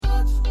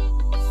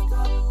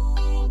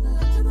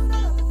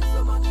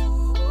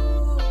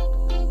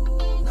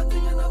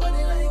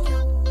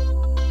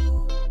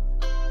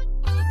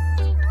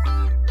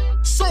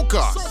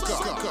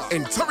Soca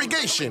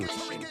Interrogation.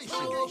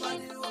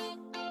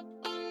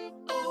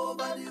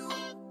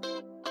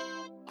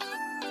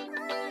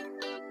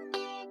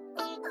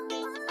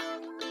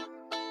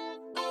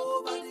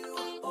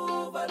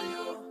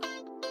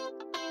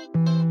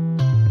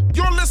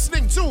 You're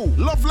listening to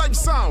Lovelife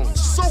Sounds,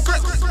 Soca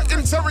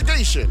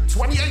Interrogation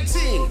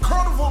 2018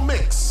 Carnival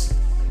Mix.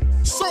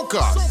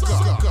 Soca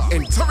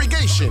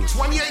Interrogation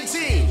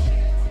 2018.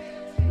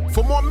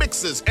 For more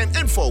mixes and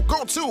info,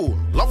 go to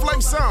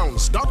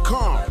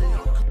lovelifesounds.com.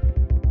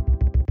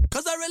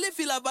 Cause I really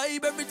feel a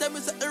vibe every time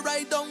we set the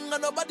ride down.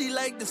 And nobody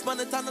like this,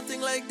 man, it's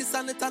nothing like this,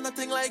 and it's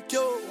nothing like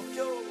you.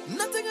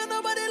 Nothing and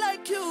nobody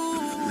like you.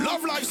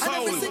 Lovelife Sounds.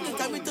 And every single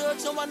time we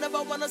touch, no one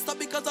never wanna stop,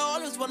 because I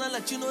always wanna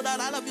let you know that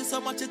I love you so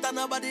much, it's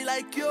nobody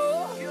like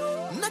you.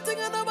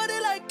 Nothing and nobody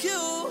like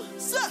you.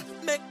 So,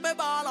 make me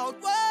ball out.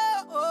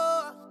 Whoa,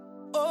 oh,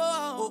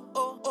 oh,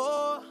 oh,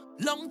 oh.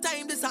 Long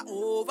time this are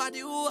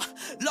overdue.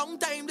 Long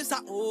time this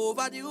are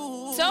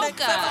overdue.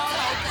 Soca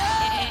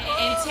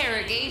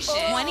Interrogation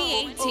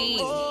 2018.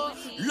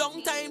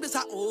 Long time this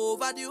are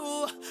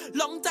overdue.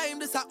 Long time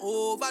this are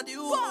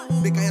overdue.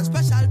 Because you're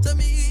special to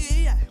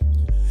me.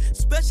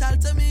 Special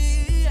to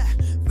me.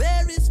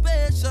 Very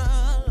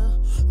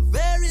special.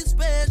 Very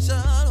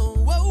special.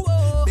 Whoa,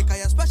 whoa. Because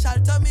you're special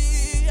to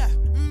me.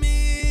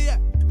 Me.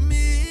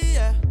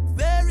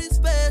 Very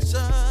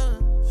special.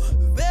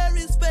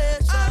 Very special.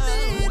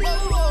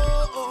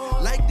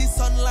 Like the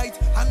sunlight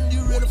and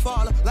the rain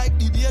fall, like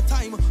the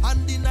daytime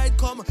and the night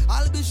come.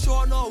 I'll be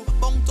sure now,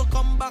 bound to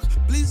come back.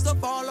 Please don't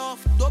fall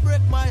off, don't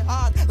break my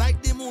heart.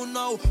 Like the moon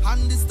now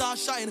and the star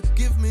shine.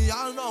 Give me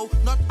all now,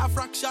 not a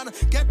fraction.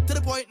 Get to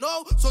the point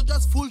now, so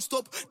just full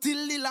stop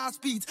till the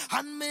last beat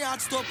and my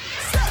heart stop.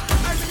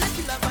 I really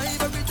feel a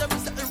vibe every time we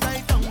set it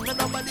right down. And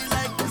nobody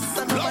like this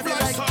and nobody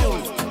like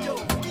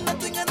you.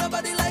 Nothing and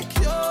nobody like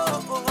you.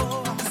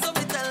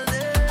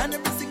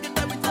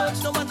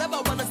 No one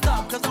ever wanna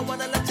stop, cause I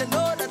wanna let you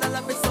know that I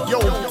love you so. Yo,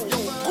 And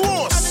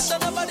Ghost. it's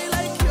nobody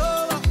like you.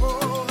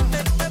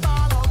 Make me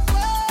ball out.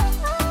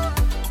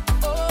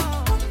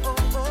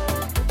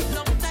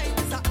 Long time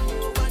is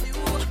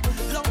overdue.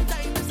 Long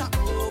time is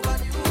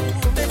overdue.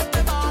 Make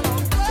me ball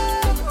out.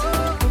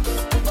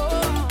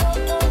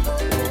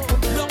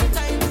 Long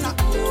time is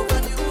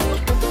overdue.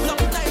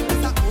 Long time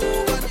is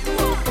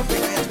overdue.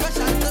 Because you're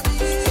special to me.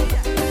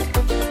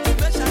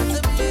 Special to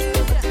me.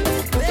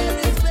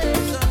 Very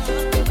special.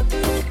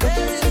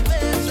 Very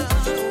special.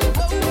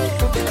 Whoa,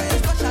 whoa. Because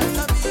you're special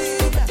to me.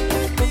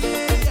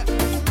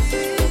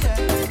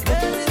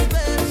 Very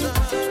special.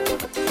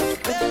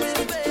 Very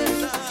special.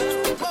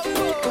 Whoa,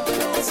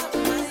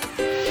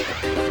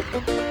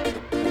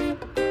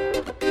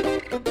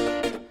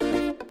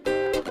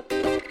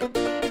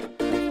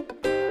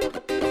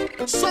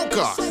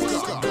 Soca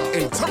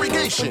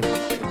Interrogation.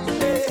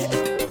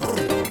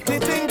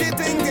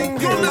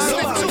 You're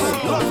listening to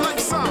Lovelife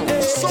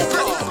Sounds,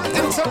 Soca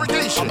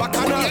Interrogation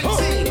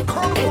 2018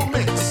 Carnival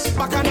Mix.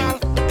 Bacchanal,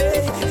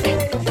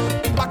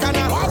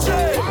 Bacchanal, watch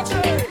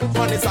it.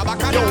 One is a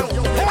Bacchanal.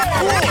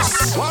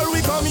 What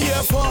we come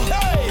here for?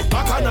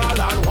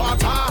 Bacchanal and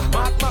water.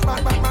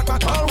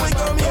 All we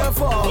come here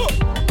for?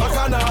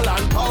 Bacchanal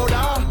and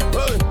powder.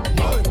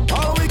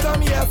 All we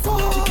come here for?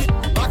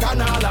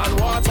 Bacchanal and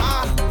water.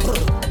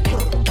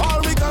 All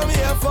we come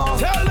here for?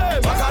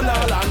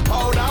 Bacchanal and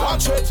powder.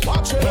 Watch it,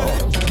 watch it.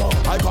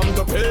 I come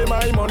to pay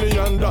my money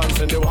and dance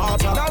in the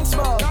water. Dance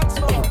more.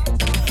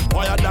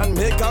 Why done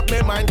make up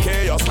my mind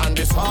chaos and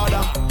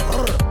disorder.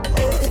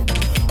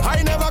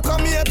 I never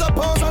come here to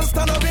pose and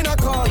stand up in a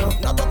corner.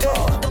 Not at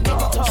all.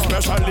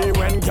 Especially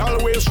when girl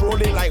waist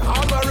rolling like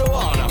hard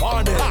marijuana.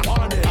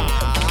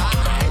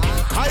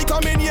 I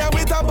come in here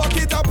with a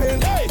bucket of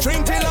paint.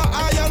 Drink till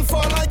I iron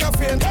fall like a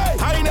fiend.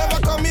 I never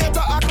come here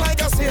to act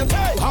like a saint.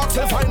 Ask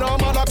if I know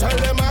man, I tell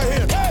them I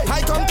hate.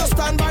 I come to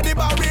stand by the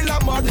barrel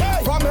of mud.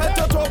 From head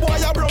to toe, boy,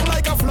 I broke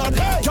like a flood.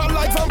 Y'all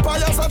like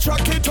vampires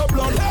attracted to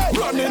blood.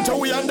 Run into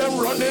we and them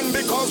running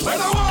because when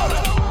I want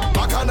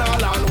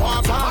Bacchanal and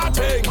water.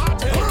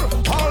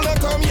 All they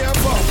come here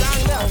for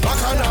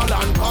Bacchanal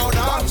and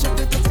powder.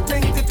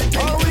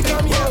 All we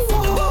come here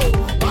for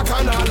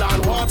Bacchanal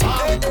and water.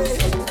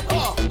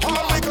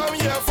 All we come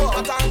here for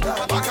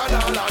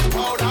Bacchanal and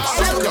powder.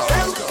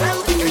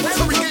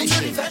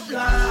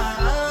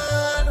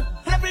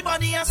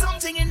 Everybody has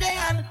something in their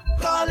hand.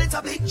 Call it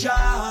a big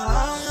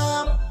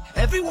job.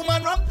 Every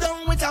woman rub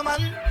down with a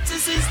man.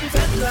 This is the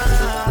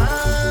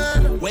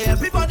Fedland, where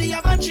everybody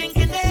have a drink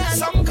in their hand.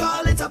 Some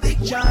call it a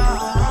big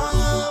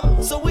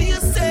job. So we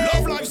say,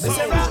 Lovelife say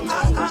Sounds.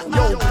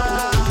 Yo,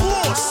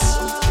 Ghost.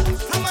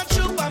 I'm a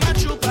trooper,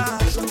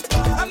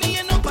 I'm a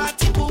no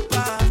party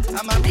pooper.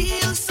 I'm a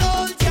real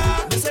soldier.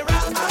 Say say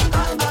man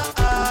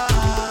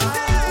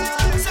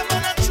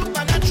a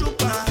trooper,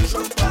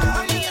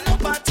 I'm a no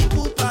party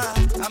pooper.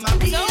 I'm a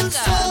real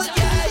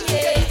soldier,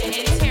 yeah.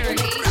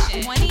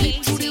 Interrogation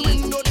 2018. Through the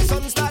window the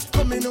sun start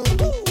coming up.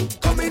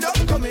 Coming up.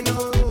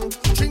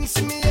 Drinks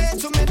in me head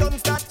so me don't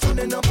start to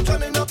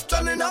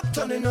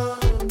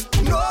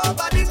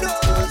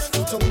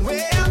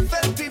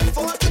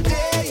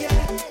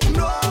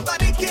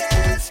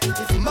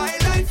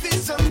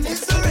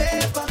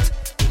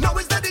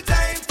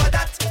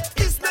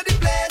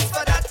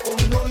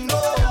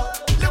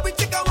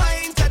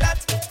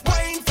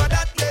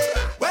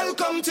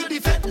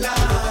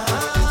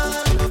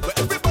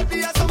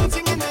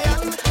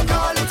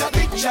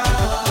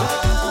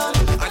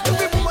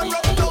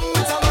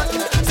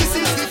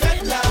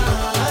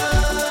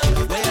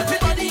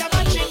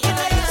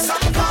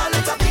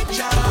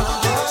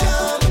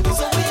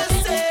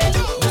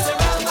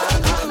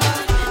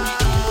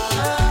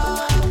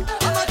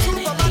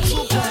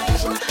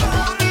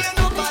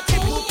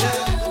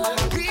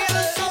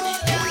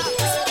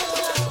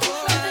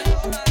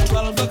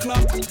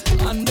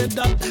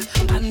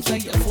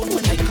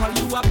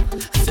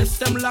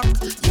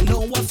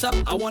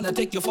up. I wanna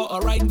take you for a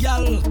ride,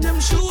 gal. Them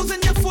shoes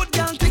in your foot,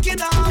 gal, take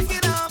it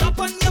off. Up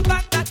on your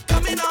back, that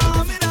coming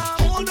off.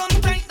 Hold on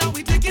tight, now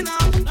we taking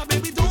off. Now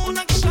baby, don't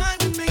act shy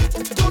with me.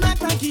 Don't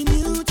act like you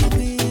new to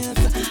this.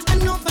 I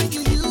know that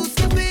you used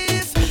to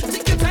this.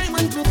 Take your time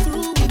and go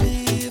through with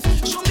this.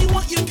 Show me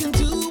what you can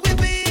do with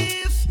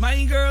this.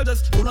 My girl,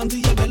 just hold on to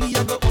your belly,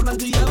 I go hold on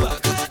to your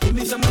back. Give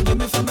me some, give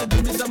me some,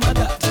 give me some of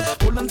that.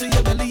 Hold on to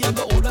your belly, I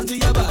go hold on to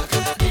your back.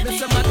 Give me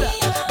some of that,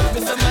 give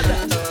me some of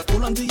that.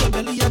 Hold on to your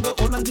belly, I go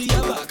hold on to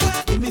your back.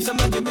 Give me some,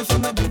 give me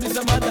some, give me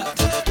some of that.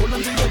 Hold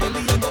on to your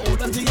belly, I go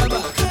hold on to your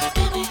back.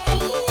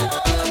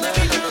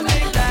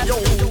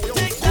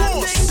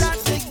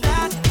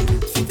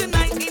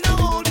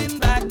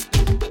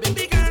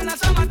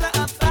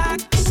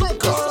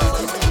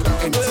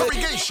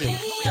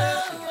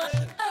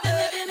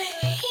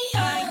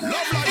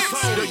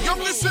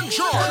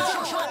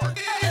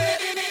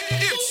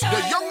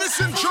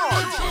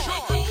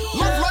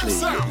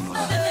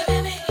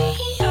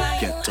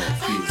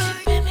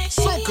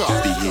 Soca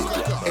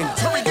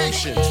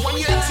Interrogation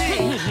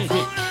 2018.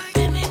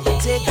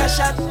 Take a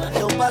shot,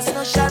 don't pass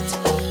no shot.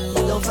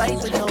 Don't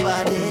fight with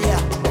nobody.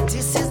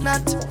 This is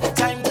not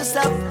time to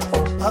stop.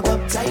 Hug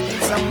up tight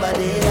with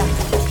somebody.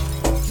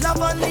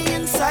 Love on the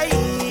inside,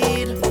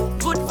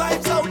 good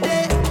vibes out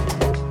there.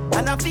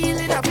 And I feel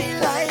like I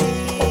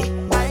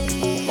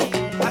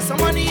got some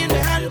money in my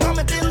hand, got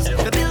my bills.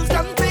 The bills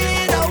done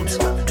paid out.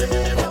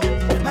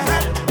 My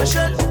hat, my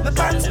shirt, my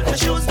pants, my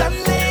shoes done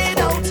laid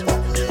out.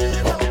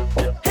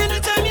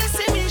 Anytime you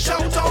see me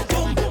shout out,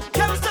 boom.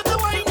 Can't stop the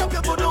wind up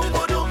your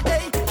boom.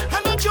 Hey,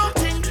 I'm not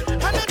joking,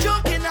 I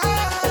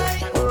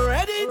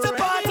ready to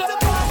party.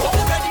 Hope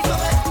you're ready for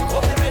me,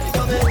 hope you're ready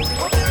for me,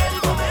 hope you're ready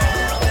for me,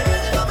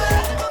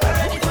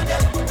 ready for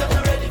them, them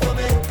not ready for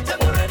me, them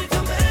not ready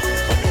for me.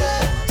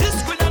 This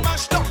queen and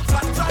mashed up,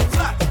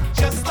 flat,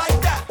 just like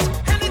that.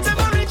 Anytime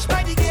I reach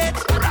by the gate,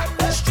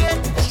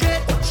 straight,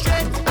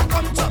 I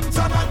come turn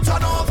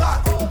over.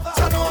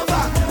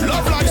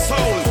 Lovelife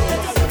soul.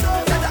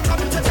 Then I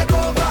come to take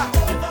over.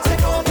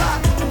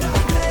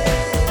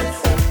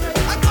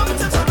 I come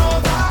to turn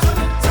over.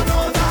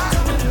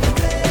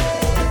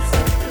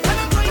 And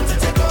I'm going to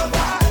take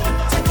over.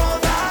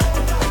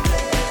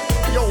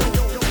 Yo,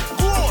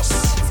 boss.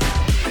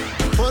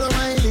 Follow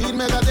my lead,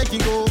 make I take you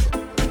go.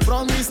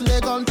 From this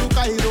Legon to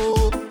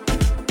Cairo.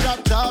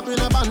 Chop in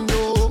a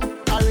bando.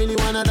 I really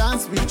wanna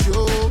dance with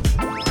you.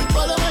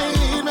 Follow my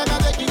lead, make I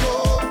take you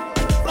go.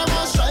 From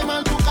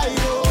Australia to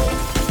Cairo.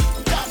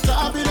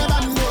 Chop in a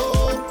bando.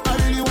 I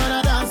really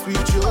wanna dance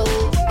with you.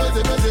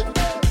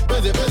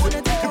 Busy.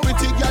 The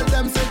pretty girl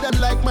them say them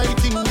like my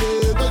thing,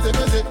 yeah.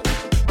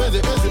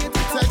 Busy.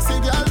 Sexy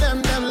girl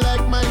them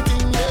like my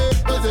thing, yeah.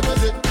 Busy.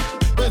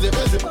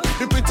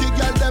 The pretty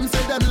girl them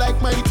say them like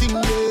my thing,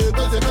 yeah.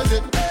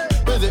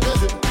 Busy.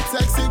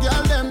 Sexy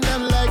girl them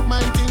like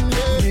my thing,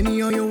 yeah.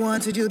 Any of you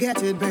wanted, you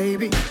get it,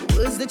 baby. The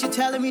words that you're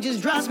telling me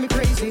just drives me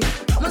crazy.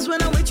 Promise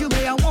when I'm with you,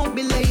 babe, I won't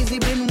be lazy.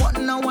 Been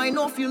wanting to wine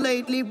off you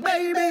lately,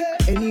 baby.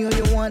 Any of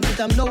you want it,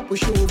 I'm no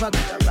pushover.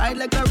 Gotta ride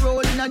like a roll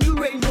in a new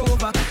Range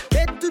Rover.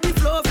 Head to the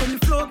floor, from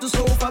the floor to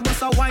sofa.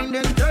 Bust a wine,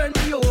 then turn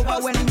me over.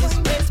 When this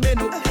place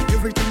bend up,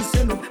 everything's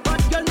send up.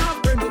 But you're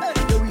not burn up.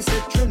 So we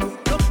say turn up,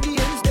 look the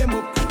ends them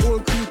up. Whole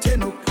crew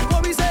 10 up.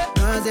 What we say?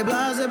 Blase.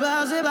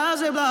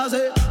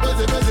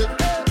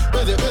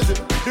 Busy.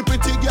 The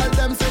pretty girl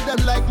them say them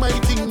like my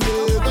thing,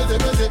 yeah.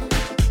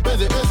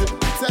 Busy.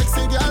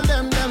 Sexy girl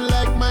them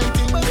like my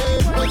thing,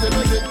 yeah. Busy.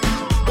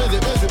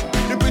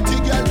 The pretty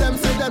girl them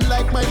say them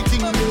like my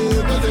thing, yeah.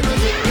 Busy.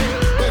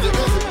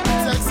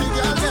 Sexy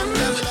girl them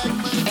like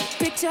my thing.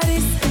 Picture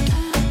this,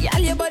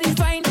 y'all your body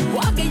fine.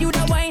 Walking you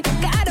the wine,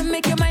 gotta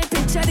make your mind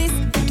picture this.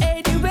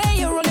 Hey, the way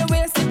you roll your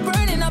waist, it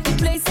burning up the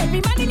place.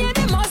 Every man in here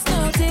they must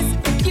notice.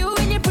 You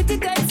in your pretty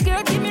tight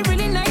skirt, give me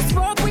really nice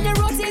rock when you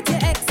rotate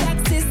your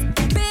x-axis.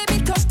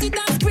 Baby, touch the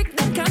dance quick,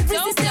 they can't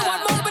resist. They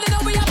want more, but they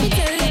know we have to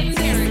tell them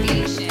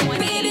this.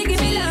 Baby, give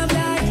me love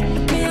like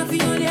me, I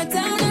feel you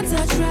down and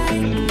touch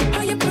right.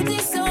 Oh, you're pretty,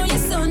 so you're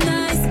so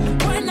nice.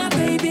 Why not,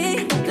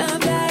 baby?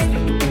 Love like.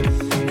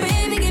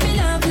 Baby, give me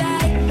love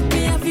like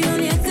me, I feel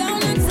you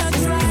down and touch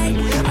right.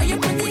 Oh, you're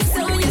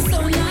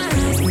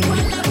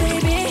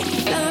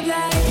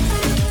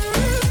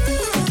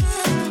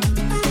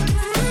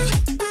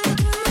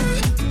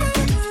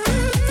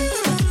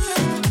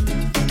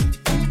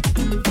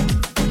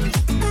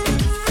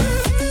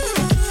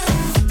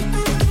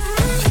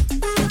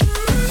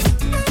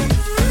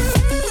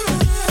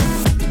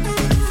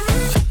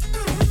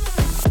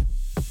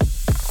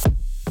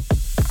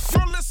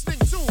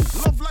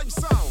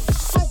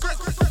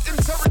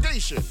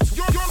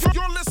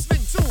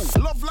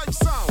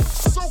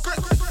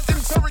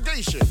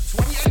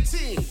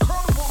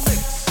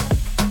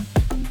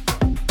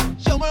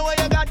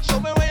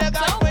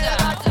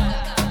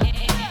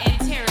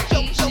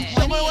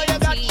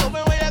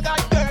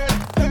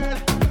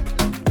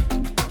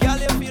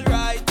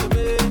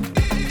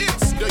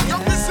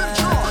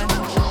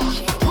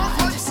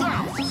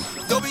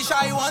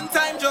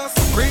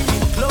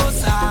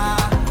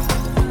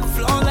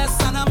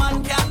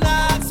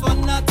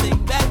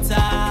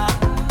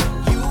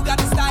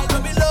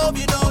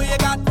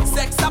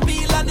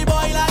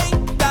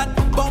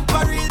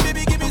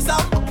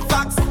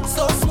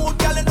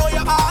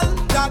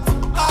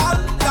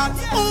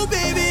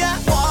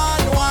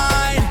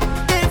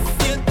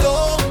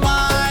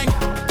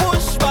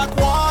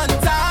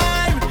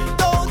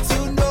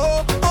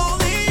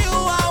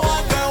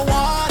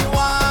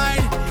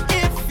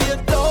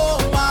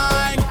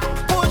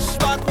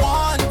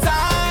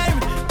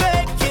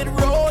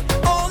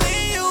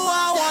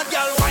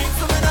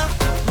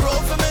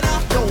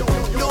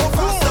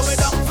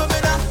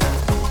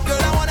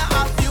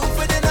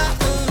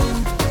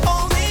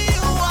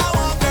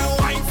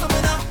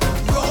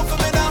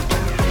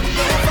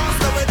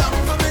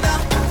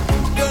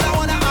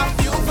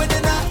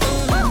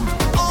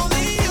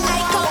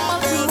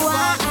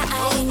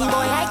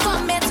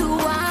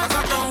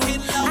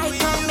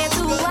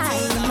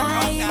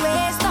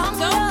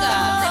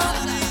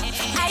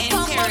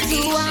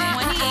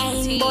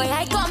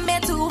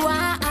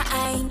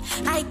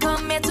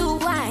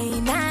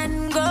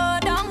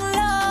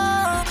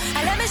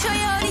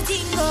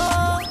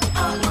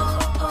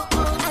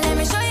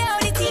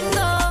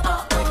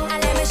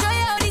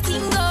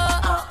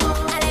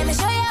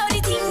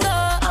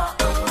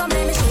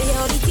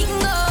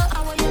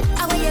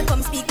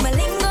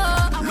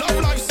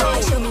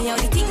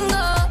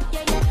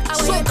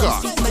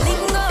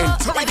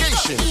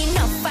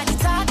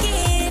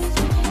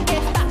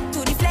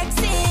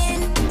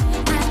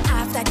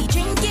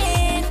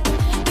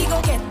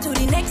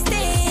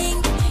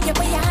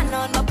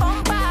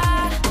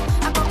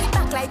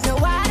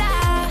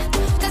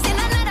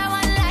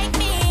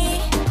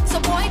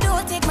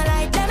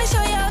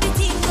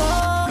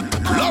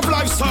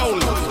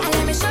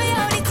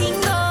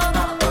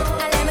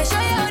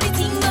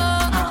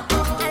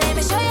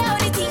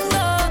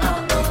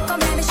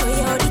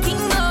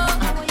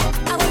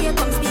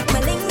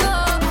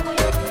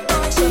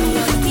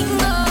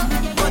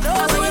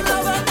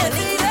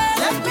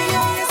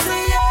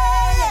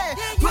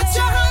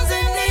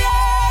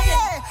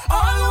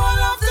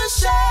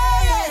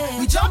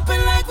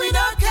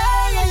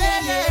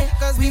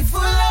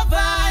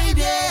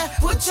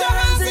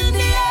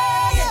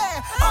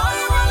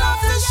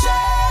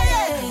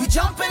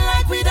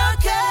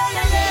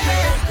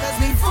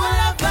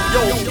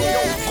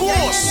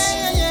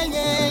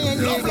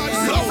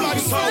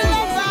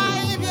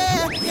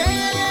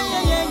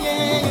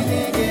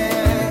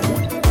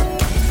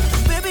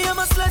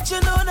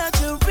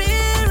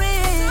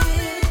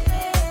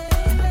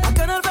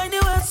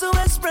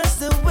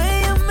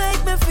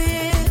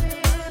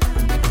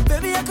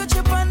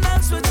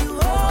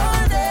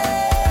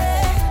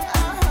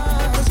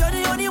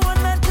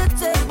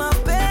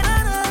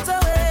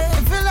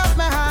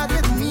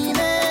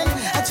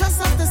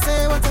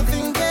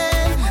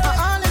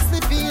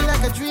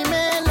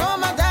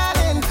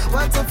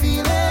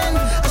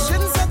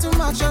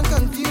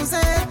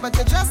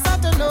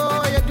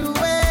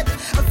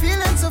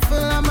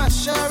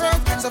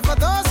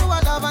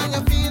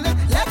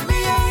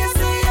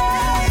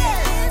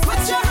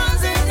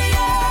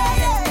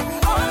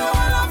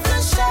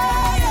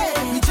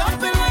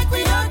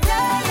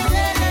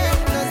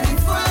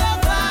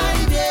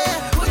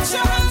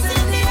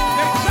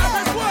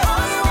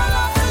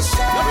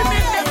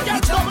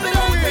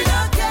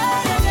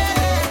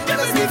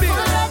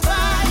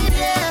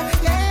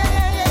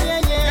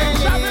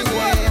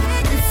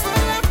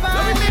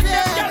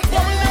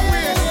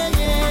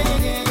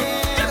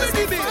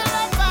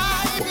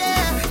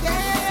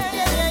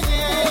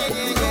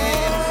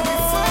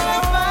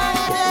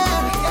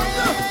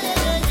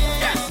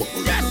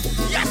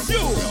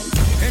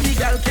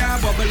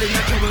bubble in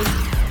a trouble.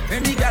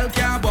 Any gal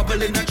can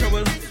bubble in a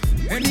trouble.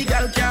 Any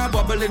gal can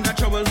bubble in a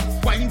trouble.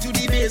 Wine to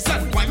the bass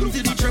and wine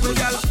to the treble,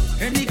 gal.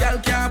 Any gal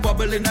can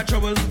bubble in a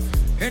trouble.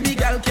 Any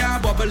gal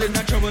can bubble in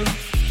a trouble.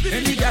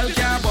 Any gal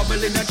can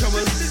bubble in a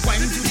trouble.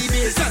 Wine to the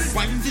bass and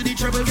wine to the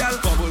treble, gal.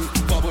 Bubble,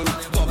 bubble,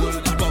 bubble,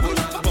 bubble,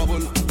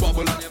 bubble,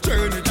 bubble.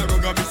 Turn it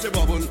around and me say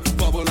bubble,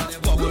 bubble,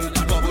 bubble,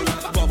 bubble,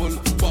 bubble,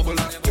 bubble.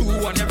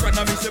 You and your friend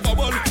and me say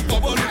bubble,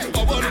 bubble,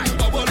 bubble,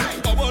 bubble,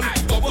 bubble,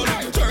 bubble.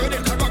 Turn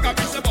it around and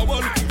me say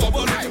bubble,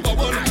 bubble,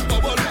 bubble,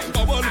 bubble,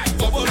 bubble,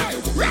 bubble.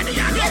 Ready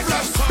and get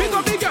up. Pick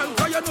up the girl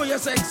 'cause you know you're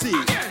sexy.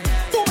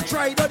 Don't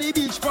try to the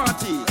beach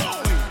party.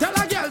 Tell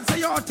a girl say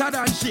you're hotter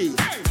than she.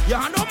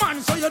 You're no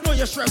man, so you know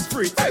you're stress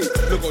free. Hey,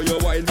 look how you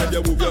whine when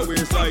you move your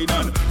waistline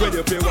and when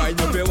you pay wine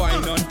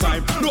on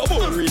time. No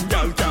boring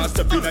girl can't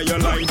step in your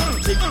line.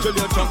 Tick till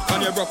you jump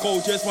and you rock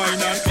out your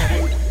spine and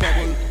bubble,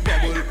 bubble,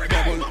 bubble,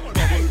 bubble,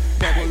 bubble,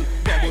 bubble,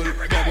 bubble,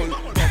 bubble,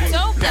 bubble.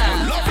 Soca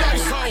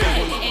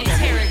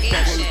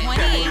Interrogation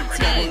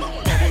 2018.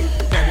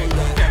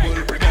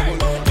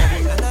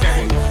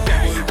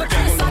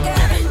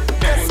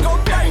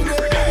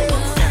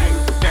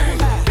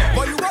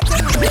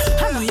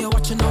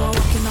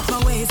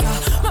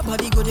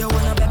 Body good, you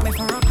wanna bet me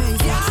for a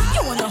pace. Yeah.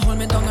 You wanna hold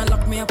me down and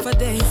lock me up for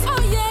days. Oh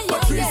yeah,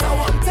 Patrice, I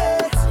want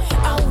it.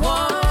 I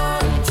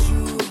want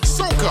you.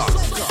 Soca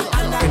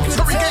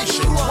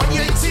Interrogation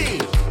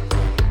 2018.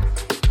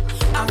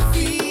 I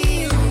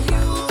feel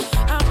you.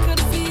 I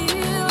could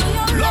feel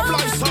your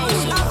Lovelife soul.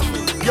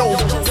 Yo,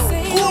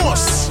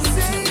 Gross.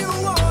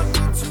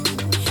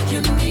 You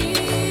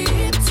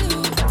need to.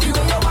 You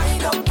way you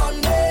wind up on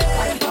me.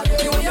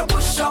 You way you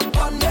push up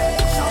on me.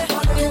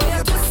 You way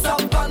you twist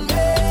up on me.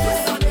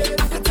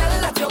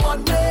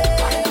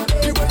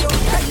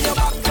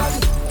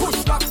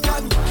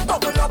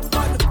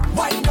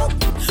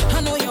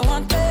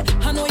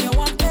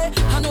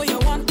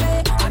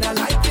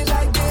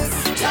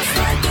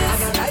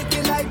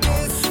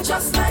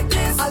 Just like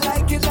this, I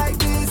like it like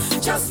this.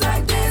 Just like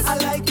this, I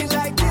like it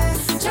like this.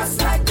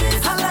 Just like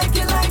this, I like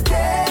it like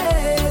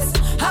this.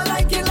 I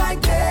like it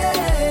like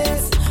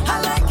this.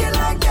 I like it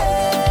like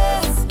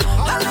this.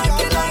 I like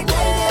it like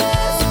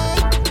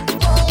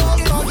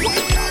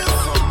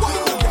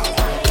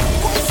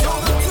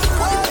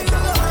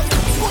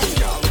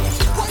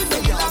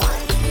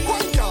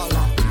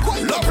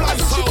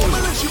Lovelife soul.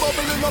 She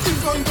bubbling up in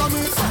front of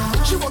me.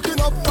 She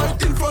walking up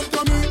right in front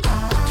of me.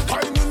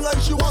 Whining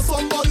like she wants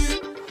somebody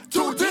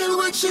to deal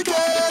with. She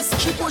gets.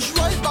 She push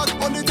right back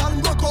on it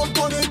and rock up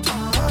on it.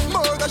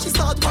 Murder, she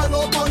start pile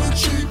up on it.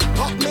 She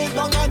knock me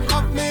down and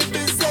knock me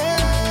busy.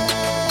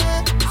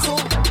 So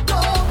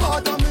don't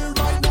bother me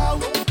right now.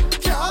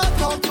 Can't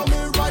talk to me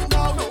right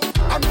now.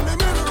 I'm in the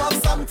middle of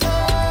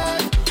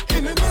something.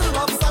 In the middle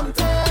of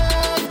something.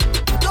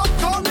 Don't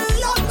call me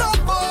on the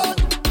phone.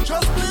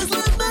 Just please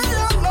leave me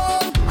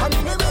alone. I'm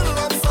in the middle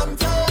of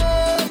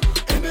something.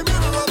 In the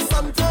middle of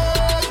something.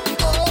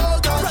 Oh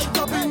God, right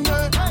up in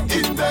there,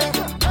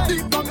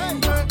 deep down in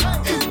there,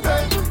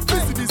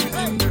 busy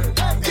in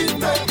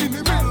there, in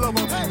the middle of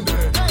a thing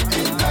there,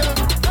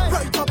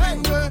 right up in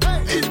there,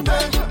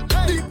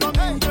 deep down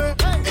in there,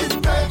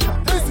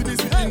 busy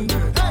in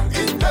there,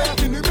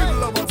 in the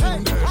middle of a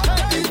thing there,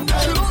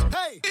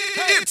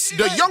 It's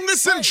the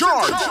youngest in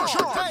charge.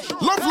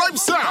 Lovelife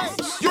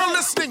Sounds. You're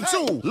listening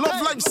to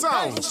Lovelife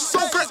Sounds.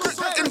 Soca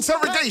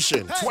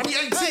Interrogation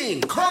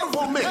 2018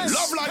 Carnival Mix.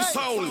 Lovelife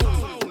Soul.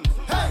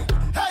 Hey,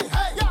 hey,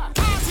 hey, yeah.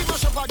 Party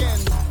mash up again.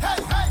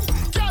 Hey, hey,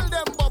 girl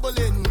them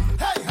bubbling.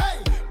 Hey, hey,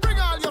 bring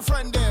all your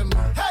friend them.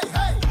 Hey,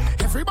 hey,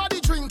 everybody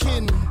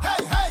drinking.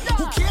 Hey, hey,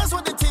 who cares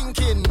what they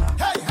thinking?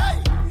 Hey,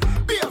 hey,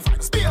 beer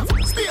fights, beer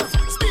fights, beer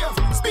fights, beer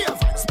fights, beer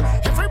fights.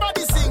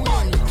 Everybody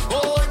singing.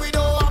 Oh, we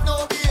don't have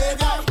no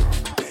behavior.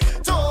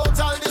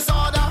 Total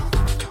disorder.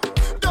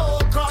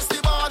 Don't cross the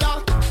border.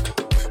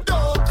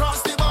 Don't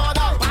cross the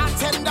border.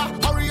 Bartender,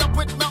 hurry up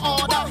with my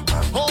order.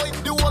 Oh,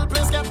 the whole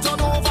place get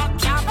turned over.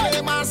 Can't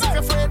play mass if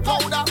you're afraid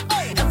powder.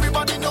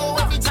 Everybody know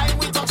every time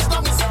we touch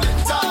them it's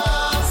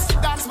splinters.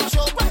 That's my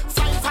show.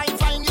 Fine, fine,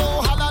 fine,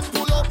 yo, Holland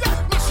pull up.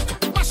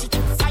 Mash it,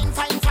 fine,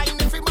 fine,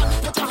 fine. Every man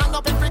put your hand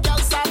up, every girl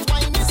start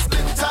whining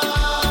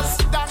splinters.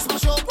 That's my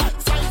show.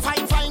 Fine,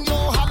 fine, fine, yo,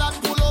 Holland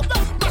pull up.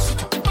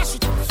 Mash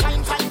it,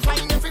 fine, fine,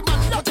 fine. Every man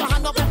put your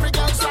hand up, every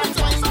girl start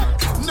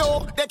whining.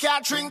 No, they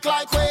can't drink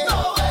like we.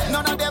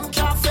 None of them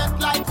can't fit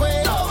like we.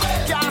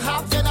 Can't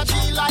have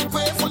energy like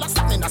we. Full of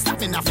stamina,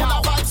 full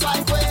of vibes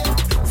like we.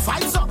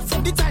 Vibes up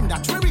from the time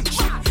that we reach.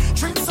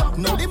 Drinks up,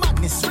 now the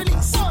madness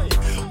release.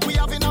 We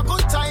having a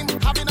good time,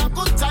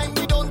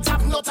 we don't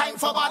have no time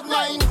for bad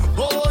mind.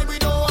 Oh, we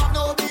don't have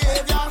no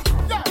behavior.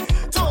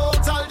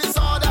 Total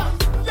disorder.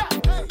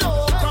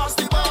 Don't cross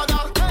the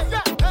border.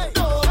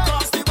 Don't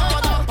cross the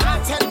border.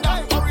 Bartender,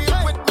 hurry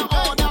up with my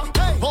order.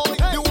 Oh,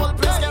 the whole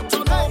place get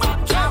turned over.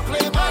 Can't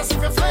play mass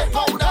if you play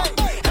powder.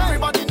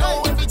 Everybody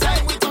know every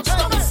time we touch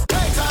them it's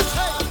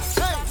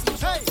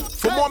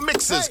For more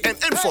mixes and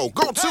info,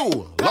 go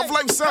to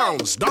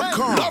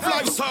lovelifesounds.com.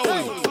 Lovelife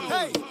Soul.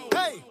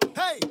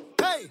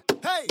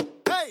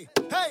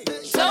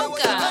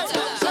 Soca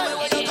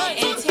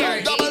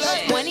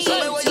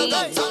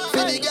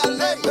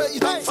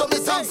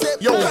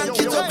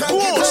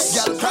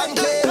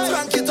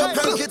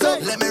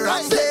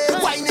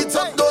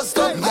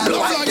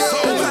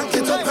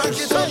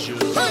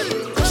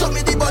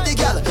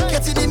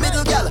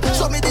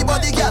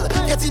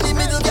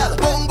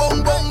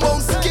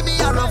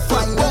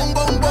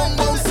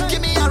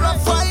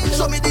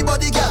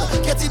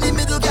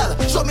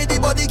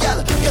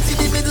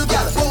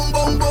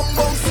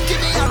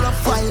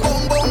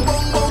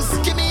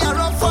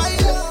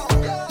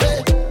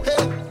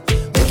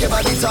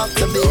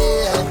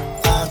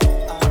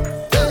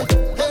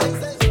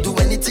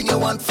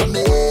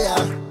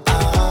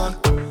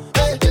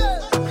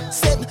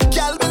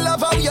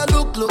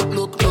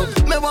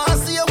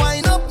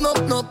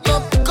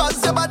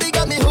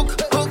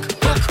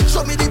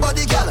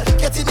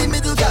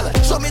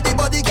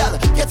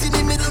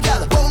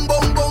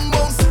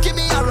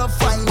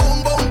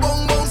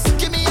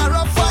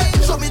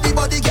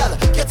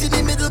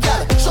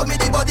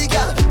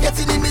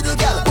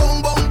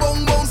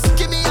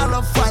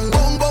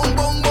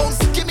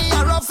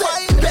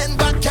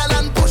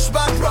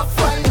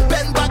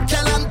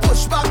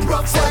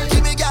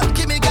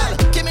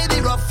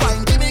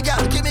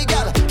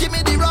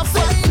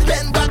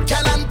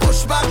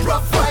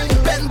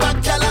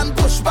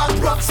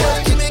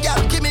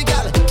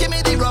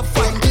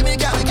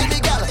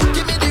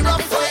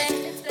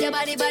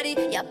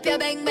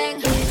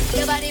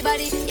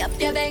yup,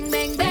 your bang,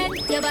 bang, bang.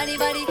 Your body,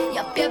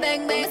 yup, your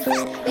bang, bang.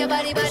 Your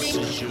body,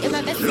 you're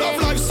my best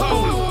friend. Lovelife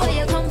sound. Ooh, where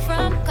you come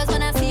from? Cause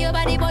when I see your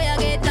body, boy, I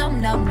get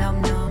numb, numb,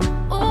 numb, numb.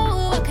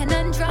 Ooh, a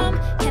conundrum.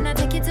 Can I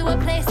take you to a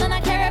place on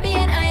a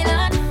Caribbean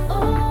island?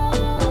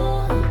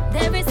 Ooh,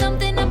 there is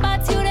something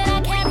about you that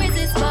I can't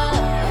resist, but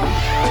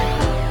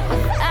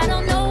I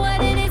don't know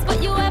what it is,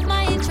 but you have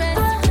my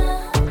interest.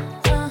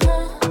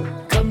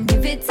 Come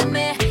give it to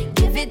me,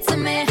 give it to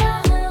me.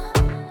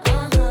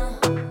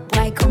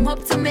 Why come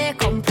up to me,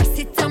 come press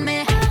it to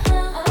me.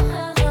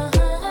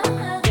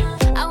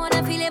 I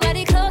wanna feel your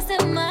body close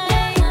to mine.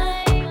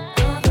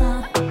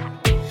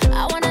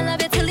 I wanna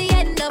love you till the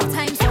end of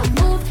time. So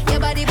move your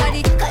body,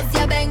 cause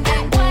you bang,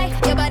 bang. Why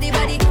your body,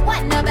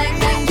 wanna bang,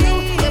 bang. You,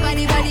 your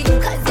body,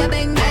 cause you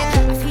bang, bang.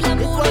 I feel a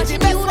mood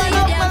watching you, that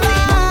you can't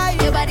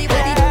see. Your body,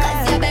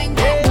 cause you bang,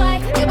 bang. Why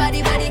your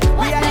body,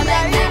 wanna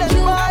bang, bang.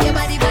 You, your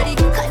body,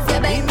 cause you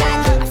bang, bang.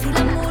 I feel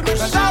a mood watching you.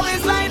 Cause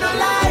always lie, don't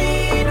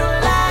lie,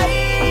 don't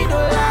lie,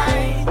 don't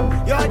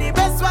lie. You're the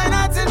best one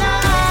out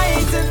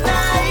tonight,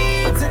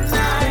 tonight,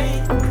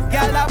 tonight.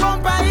 Girl, the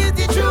bumper is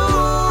the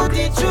truth,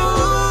 the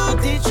truth,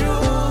 the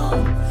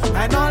truth.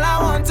 And all I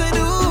want to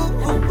do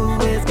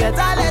is get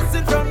a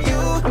lesson from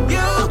you.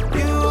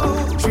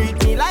 Treat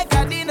me like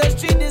I didn't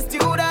treat the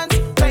students.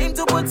 Time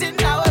to put in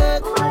the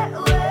work.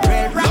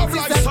 Red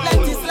practice and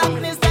plenty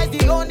slackness, that's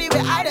the only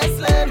way I just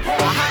learn.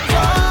 Hands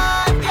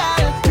on,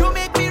 girl, you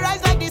make me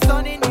rise like the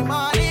sun in the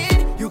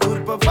morning. You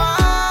could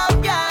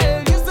perform,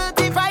 girl, you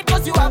certified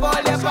cause you have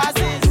all your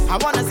passes. I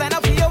wanna sign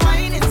up for your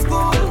wine in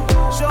school.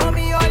 Show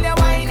me all your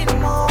whining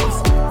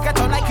moves. Get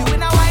on like you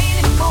in a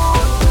whining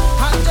mood.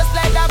 And just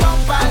let that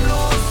bumper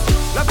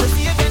loose. Love to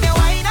see you when you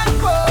wine and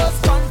pose.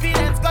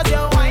 Confidence cause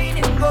you're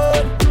whining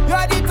good.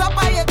 You're the top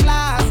of your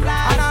class,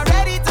 and I'm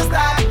ready to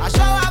start. I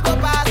show I go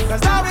past.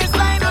 Cause always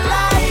lie, don't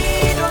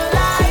lie, don't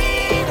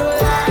lie, don't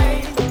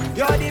lie.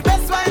 You're the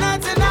best one on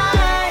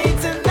tonight,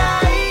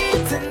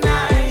 tonight,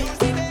 tonight.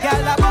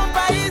 Girl, the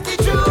bumper is the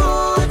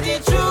truth, the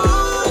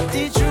truth,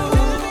 the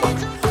truth.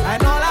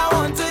 And all I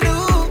want to do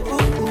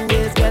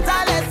is get a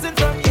lesson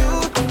from you.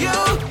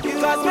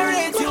 Cause me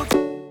rate you.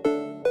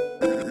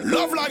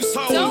 Lovelife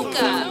sound.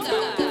 Soca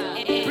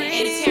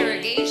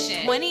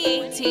Interrogation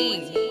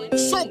 2018.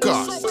 Soca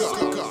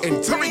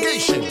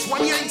Interrogation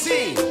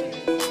 2018.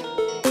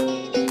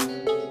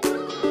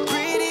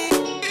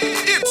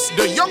 It's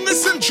the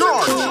youngest in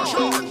charge.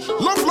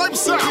 Lovelife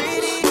sound.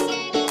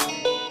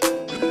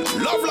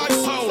 Lovelife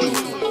sound.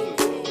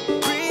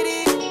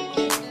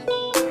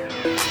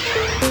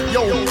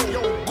 Yo,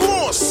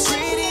 Ghost.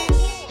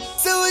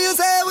 So what you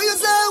say, what you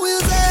say, what you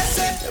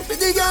say?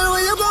 Pretty girl,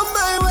 when you come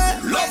my way.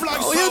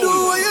 Lovelife What you do,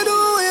 sound. what you do,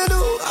 what you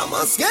do? I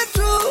must get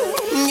through.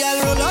 Girl,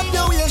 roll up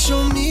your waist,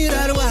 show me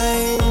that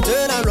wine.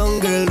 Turn around,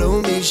 girl,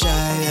 don't be shy.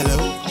 Hello,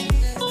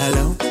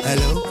 hello,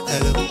 hello,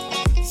 hello.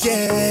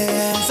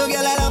 Yeah. So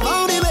girl, I love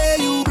how the way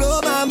you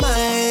blow my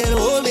mind.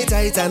 Hold me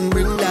tight and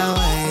bring down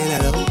wine.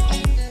 Hello,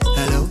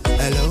 hello,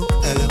 hello,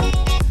 hello.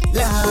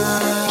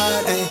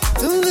 Lord, eh.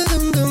 Dum,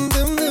 dum, dum,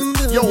 dum, dum,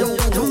 dum. Yo,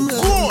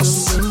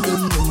 Ghost.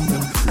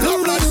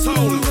 Lovelife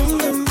sound.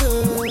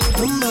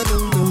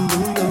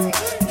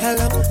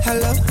 Hello,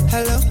 hello,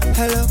 hello,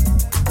 hello.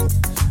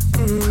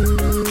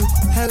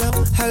 Hello,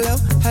 hello,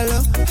 hello,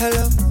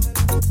 hello.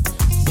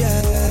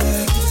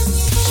 Yeah.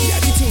 She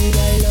had the thing I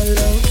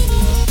love.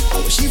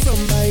 How she from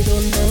I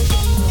don't know.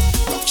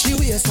 Rock she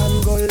waist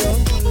and go low.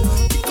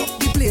 Pick up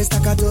the place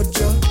like a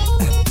dojo.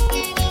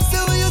 So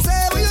what you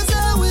say, what you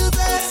say, what you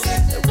say?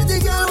 Pretty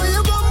girl, when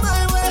you come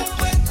my way.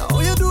 How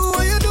you do,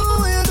 what you do,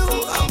 what you do?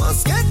 I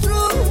must get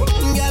through.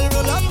 Girl,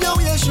 roll up your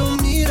waist, show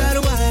me that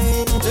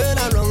wine. Turn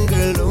around,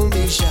 girl, don't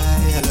be shy.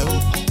 Hello,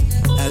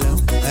 hello,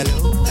 hello,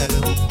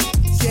 hello.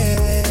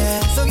 Yeah.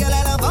 So girl,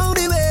 I love how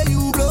the way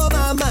you blow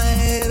my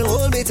mind.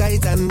 Hold me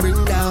tight and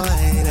bring down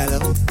wine.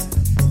 Hello,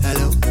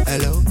 hello,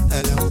 hello,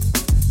 hello.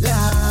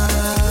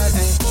 Lord,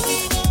 eh.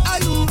 Are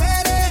you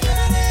ready?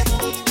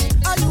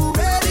 Are you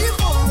ready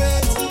for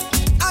it?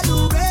 Are you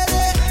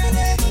ready?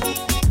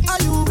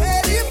 Are you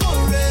ready for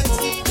it?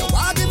 You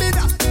want give me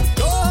that?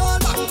 Don't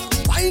hold back.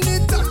 Wind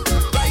it up,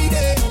 right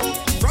there.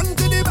 Front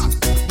to the back,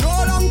 no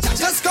long chat.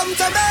 Just come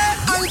to me.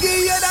 I'll give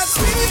you that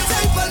sweet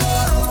type of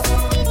love.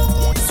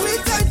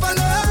 Sweet type of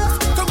love.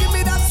 Come give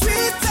me that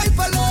sweet type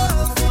of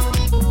love.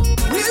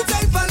 Real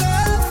type of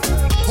love.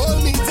 Hold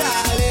me,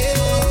 darling.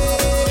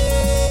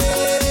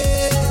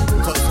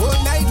 Cause all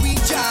night we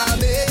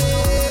jamming.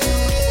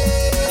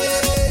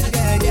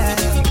 Yeah,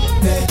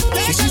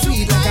 yeah. She's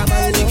sweet like a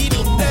mango.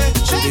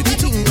 She did the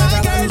thing like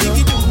a mango.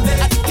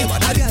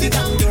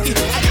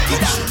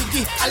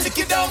 I lick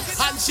it down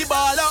and she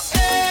ball up.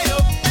 Ayo,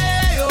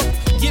 ayo.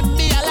 Give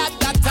me a lot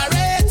that I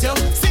rate you.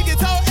 Sing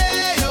it out,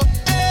 ayo,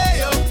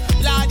 ayo.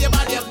 Lord, your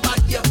bad, your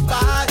bad, your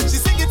bad. She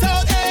sing it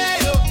out,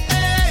 ayo,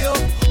 ayo.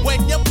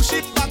 When you push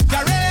it back,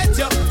 I rate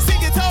you.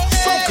 Sing it out,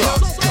 ayo,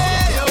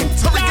 ayo.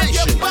 Lord,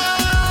 your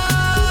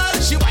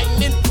bad. She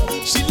whining,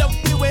 she love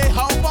the way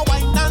how I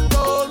whine and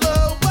roll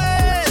her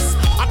waist.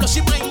 I know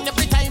she whine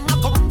every time I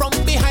come from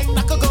behind.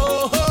 I could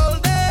go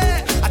hold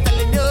it. I'm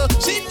telling you,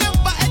 she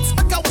never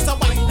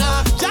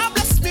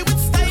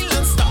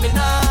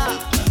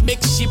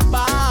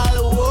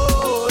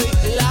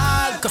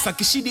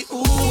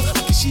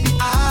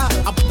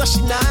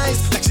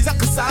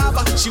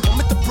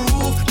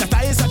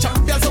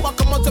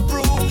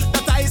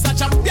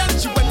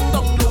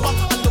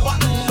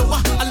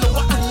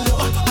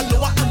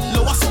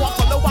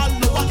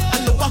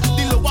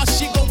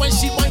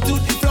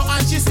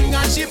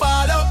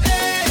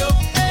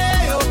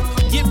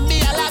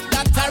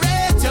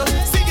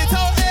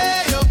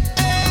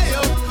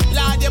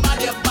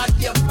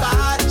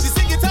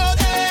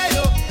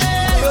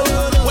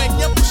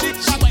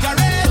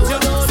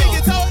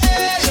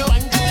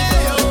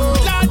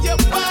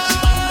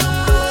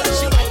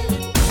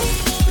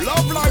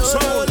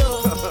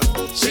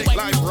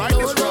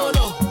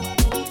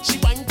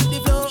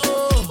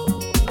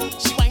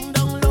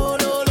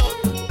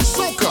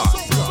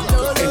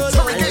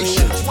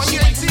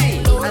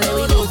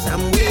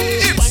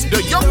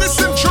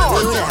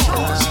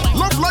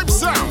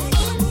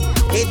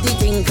the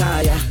thing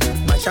fire.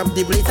 Mash up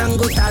the place and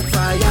go start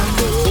fire.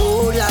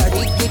 Oh Lord,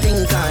 hit the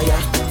thing fire.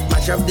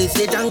 Mash up the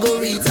stage and go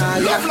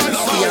retire.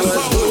 See I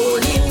was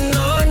holding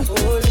on.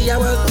 See I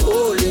was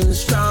holding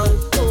strong.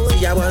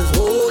 See I was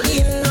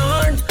holding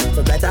on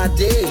for better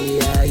day.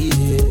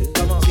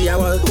 See I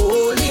was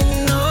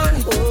holding on.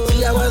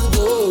 See I was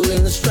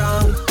going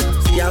strong.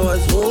 See I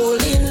was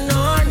holding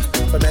on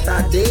for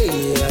better day.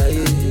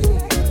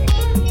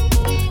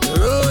 The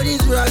road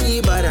is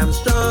rocky but I'm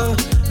strong.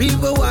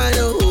 People want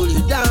to hold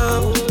you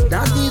down.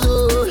 That is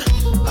all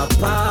a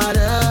part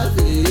of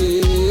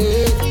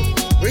it.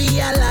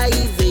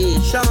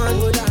 Realization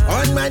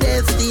on my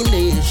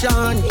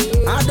destination.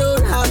 I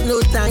don't have no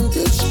time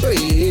to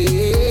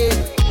stray.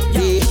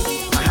 Yeah,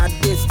 I had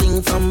this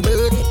thing from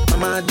birth.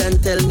 Mama done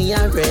tell me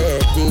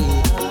already.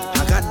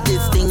 I got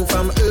this thing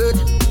from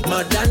earth.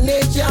 Mother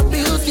nature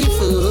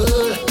beautiful.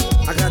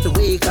 I got to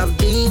wake up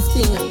this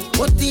thing.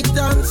 Put it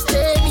on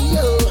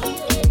stereo.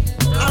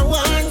 I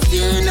want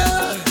you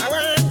know.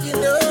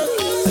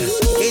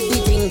 Hit the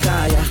thing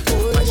fire.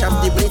 Mash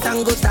up the place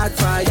and go start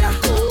fire.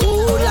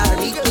 Oh Lord,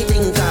 hit the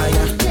thing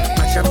fire.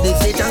 Mash up the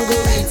stage and go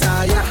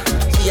retire.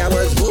 See I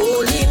was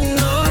holding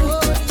on.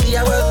 See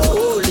I was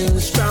holding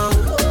strong.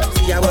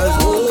 See I was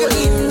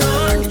holding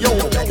on. Yo,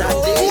 that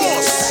day.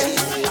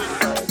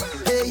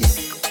 Hey,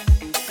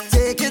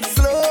 take it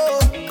slow.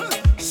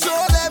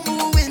 Show them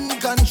who in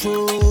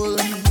control.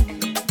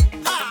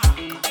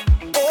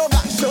 Oh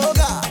gosh.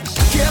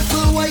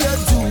 Careful what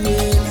you're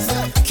doing.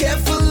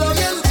 Careful how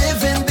you're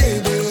living,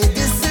 baby.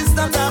 This is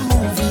not a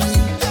movie.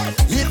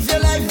 Live your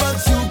life, but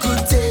you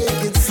could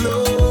take it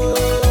slow.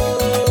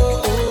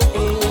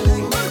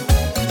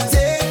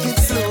 Take it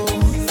slow.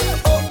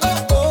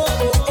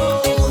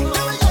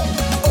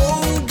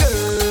 Oh,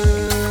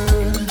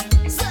 girl.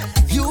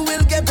 You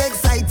will get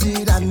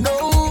excited, I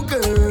know,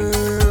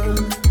 girl.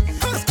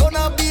 It's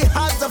gonna be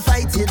hard to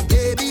fight it,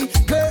 baby.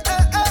 Girl,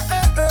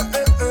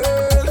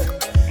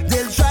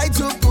 they'll try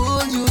to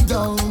pull you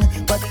down,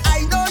 but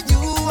I know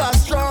you are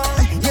strong.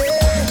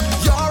 Yeah,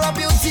 you're a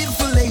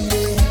beautiful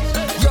lady.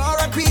 You're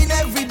a queen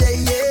every day.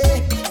 Yeah,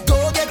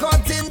 don't get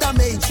caught in the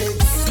matrix.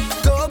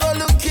 Don't go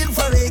looking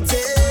for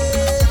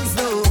ratings.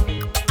 No,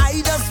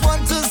 I just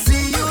want to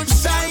see you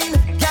shine.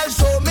 Girl,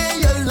 show me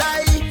your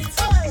light.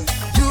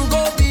 You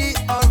gon' be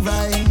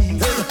alright.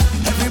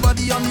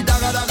 Everybody on the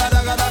daga daga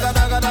daga daga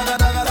daga daga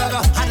daga daga.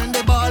 And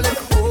they ballin',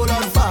 hold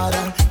on,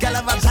 father. Girl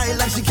have a child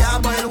like she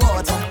can't boil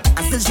water.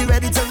 And still she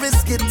ready to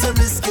risk it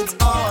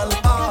all.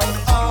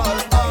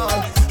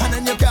 And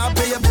then you can't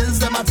pay your bills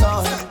them at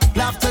all.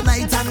 Laugh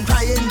tonight and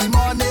cry in the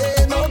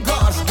morning. Oh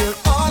gosh, girl,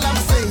 all I'm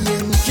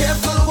saying,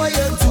 careful what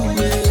you're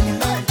doing.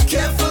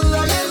 Careful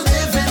how you're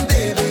living,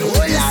 baby.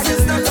 This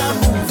is not a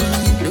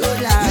movie.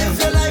 Live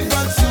your life,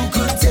 but you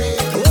could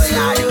take it slow.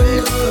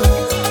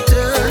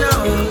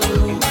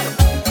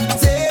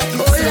 Take it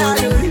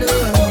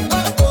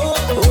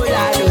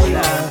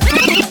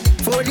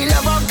For the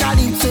love of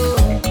Calypso,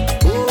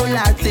 oh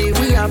Lord, say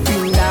we are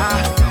finger.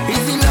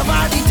 Is the love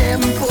of the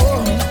tempo?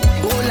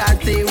 Oh Lord,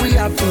 say we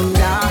are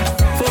finger.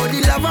 For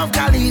the love of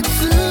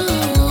Calypso,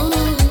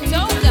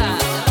 Soca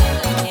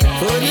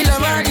for the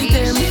love of the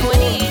tempo. Interrogation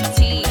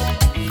 2018.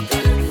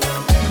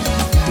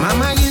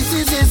 Mama used to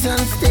say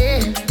son stay.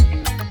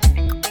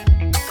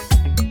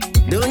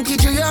 Don't you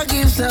throw your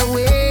gifts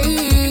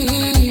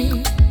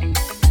away.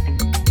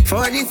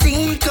 For the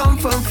thing come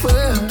from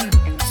far,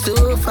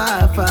 so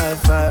far, far,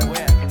 far.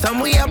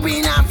 Somewhere up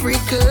in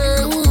Africa.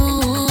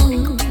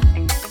 Ooh.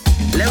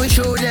 Let me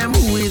show them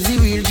who is the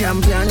real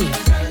champion.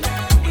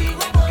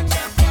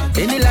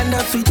 In the land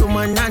of sweet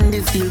woman and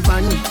the steel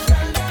pan.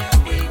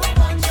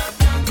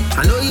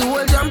 I know you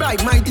hold them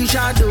like mighty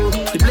shadow.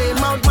 The blade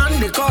mouth man,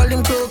 they call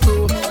him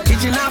Coco.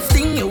 Kitchen half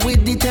thing you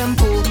with the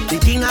tempo. The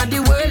king of the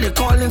world, they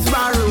call him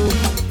Sparrow.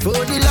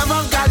 For the love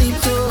of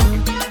Calypso,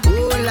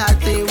 oh Lord,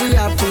 say we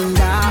are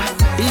finger.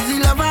 Is the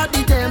love of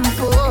the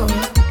tempo?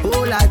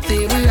 Oh Lord,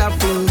 say we are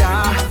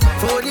finger.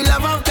 For the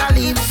love of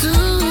Calypso,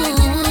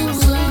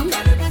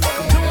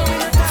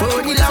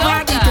 for the love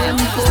of the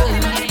tempo.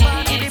 Soca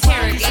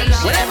Interrogation.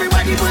 Well,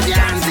 everybody put your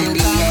hands in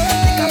the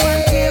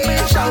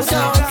air. Shout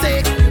out,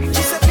 say,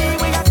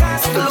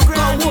 look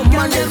how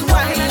woman is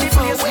whining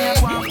for way.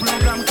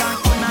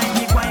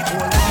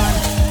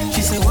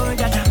 She say, word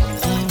that,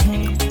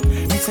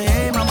 me say,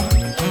 hey mama,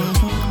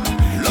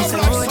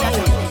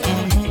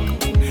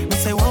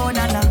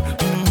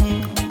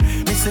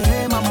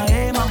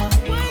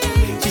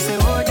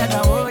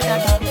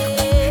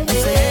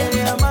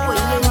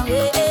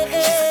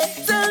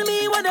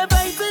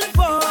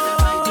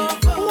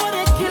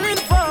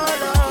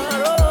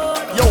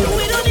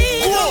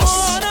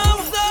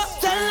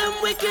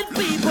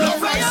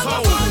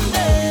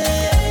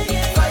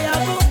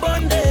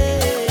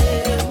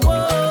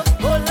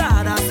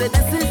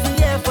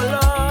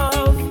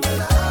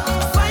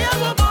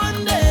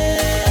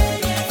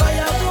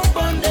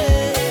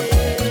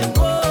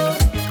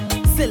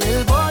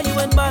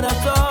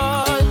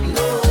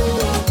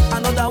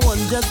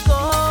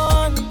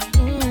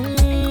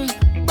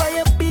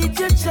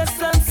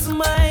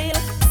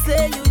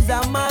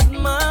 bad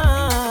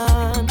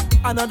man.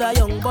 Another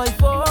young boy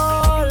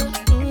fall.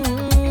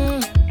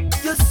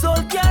 Your soul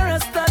can't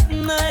rest at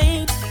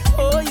night.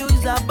 Oh, you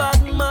is a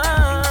bad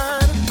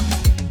man.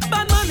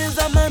 Bad man is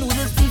a man who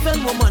will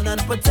defend woman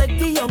and protect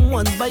the young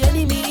ones by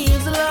any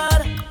means,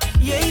 Lord.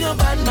 You ain't no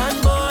bad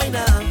man, boy,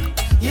 now.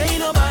 You ain't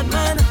no bad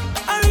man.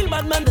 A real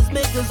bad man just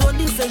make his own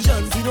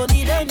decisions. He don't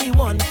need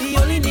anyone, he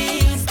only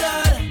needs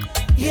God.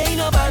 You ain't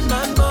no bad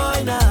man,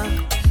 boy, now.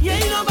 You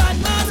ain't no bad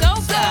man.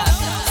 Soca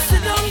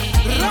Sit down,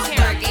 rock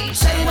back.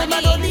 Say when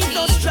I don't need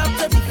no strap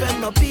to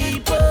defend my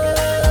people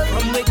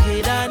from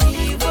wicked and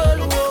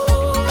evil.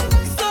 Whoa.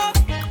 Stop,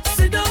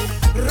 sit down,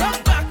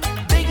 rock back.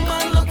 Big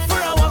man look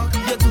for a walk.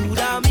 You're too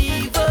damn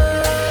evil.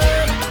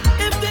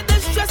 If they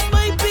distress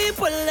my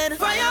people, then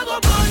fire go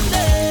burn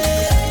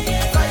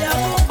them. Fire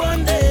go burn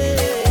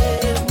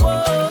them.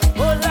 Whoa,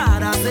 oh Lord,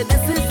 I said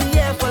this is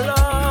the air for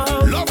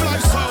love.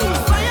 Lovelife sound.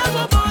 Fire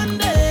go burn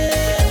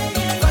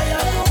them.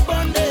 Fire go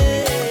burn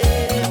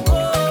them.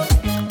 Whoa,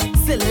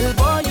 say little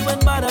boy, you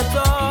ain't bad at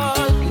all.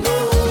 No,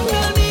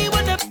 tell me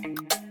what the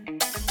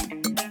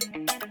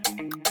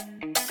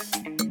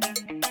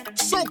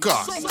Soca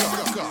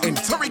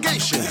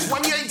Interrogation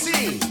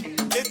 2018.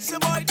 It's your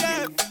boy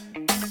Dev.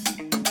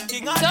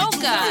 King of the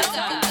Soca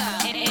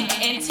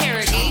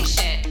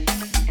Interrogation.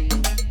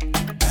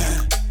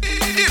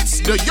 It's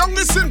the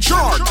youngest in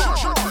charge.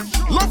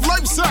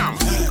 Lovelife sound.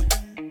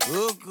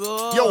 Oh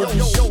God. Yo,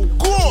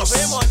 Ghost.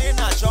 Pay money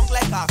na junk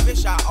like a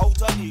fish out on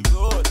the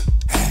road.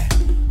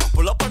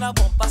 Pull up on a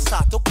bumper,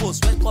 start to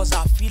post when cause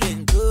I'm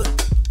feeling good.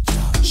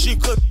 She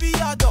could be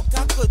a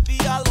doctor, could be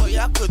a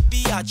lawyer, could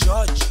be a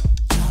judge.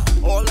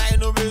 All I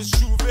know is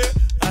Juve,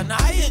 and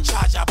I in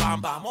charge of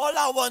Bam Bam. All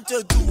I want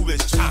to do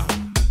is chow,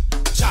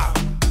 chow,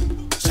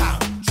 chow.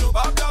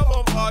 Chuba the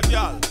bumper,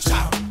 girl.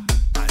 Chow,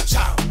 and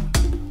chow,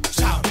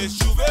 chow. It's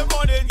Juve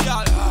morning,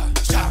 girl.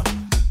 Chow,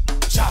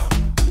 chow,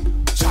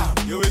 chow.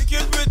 You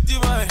wicked with the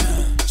man.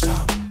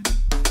 Chow,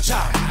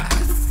 chow,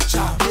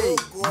 chow.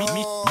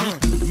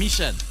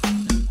 Mission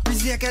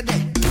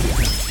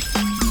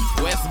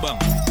West Bank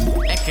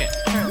Eke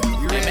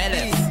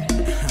MLS.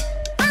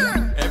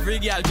 Every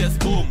girl just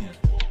boom.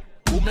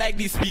 Boom like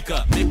this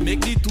speaker.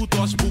 Make the two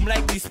touch boom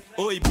like this.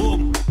 Oi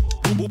boom.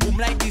 Boom boom boom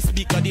like this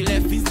speaker. The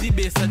left is the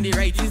bass and the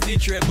right is the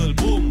treble.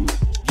 Boom.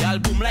 Girl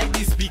boom like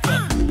this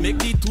speaker. Make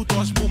the two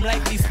touch boom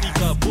like this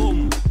speaker.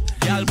 Boom.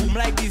 Girl boom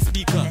like this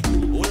speaker.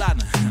 Hold on.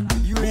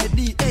 You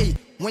ready? Hey,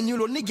 when you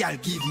lonely, girl,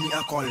 give me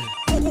a call.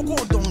 Go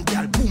down,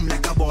 girl, boom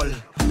like a ball.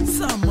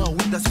 Summer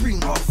with the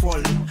spring or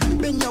fall.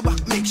 Bend your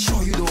back, make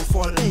sure you don't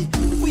fall. Hey,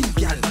 win,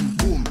 girl, and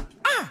boom.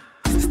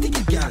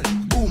 Sticky, girl,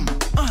 boom.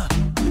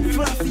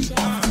 Fluffy,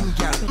 girl.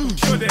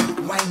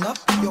 Wind up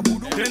your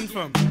booty. Jeune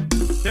femme,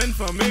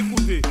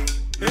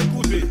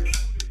 écoutez,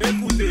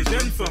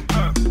 jeune femme,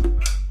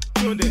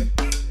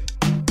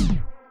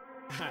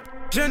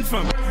 Jeune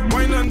femme,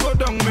 wine and go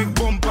down, make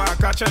bumper,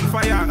 catch and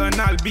fire, and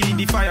I'll be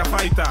the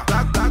firefighter.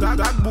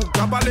 That book,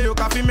 kabale yo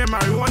kafi me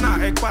marijuana,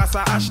 ek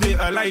pasa ashde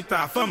a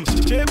lighter. Femme,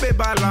 chebe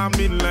bala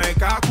min like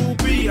a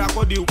coupi,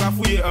 akodi yo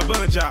kafuye a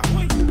banja.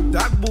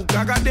 That book,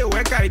 agade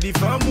weka di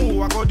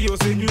famu, akodi yo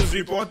se news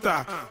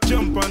reporter.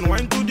 Jump and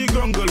wine to the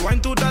grungle,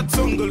 wine to that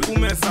songle,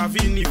 ume sa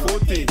vini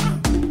fote.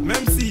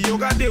 Même si yo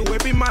gade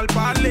wepi mal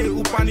parle,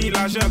 ou pani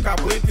l'argent ka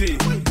prêté.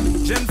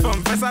 Jeune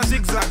femme, fais ça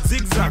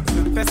zigzag,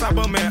 fais ça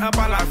bon mais un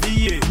pas la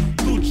vie.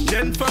 Toute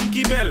jeune femme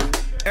qui belle,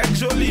 est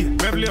jolie,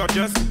 même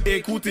just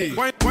écoutez.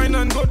 Wine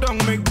and go down,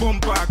 make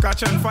bumper,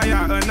 catch and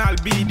fire, and I'll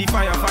be the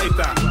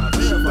firefighter.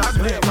 That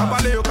book,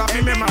 kabale yo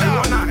kafi me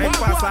marijuana, ek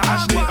pasa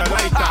ashde a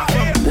lighter.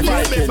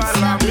 Baby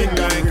bala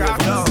minga, ek a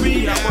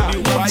kupi, akodi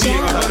wachi a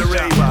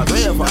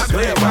banja.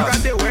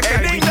 Agade weka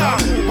di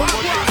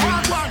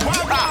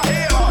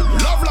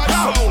Lovelife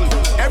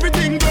sound.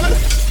 Everything good.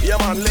 Yeah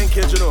man,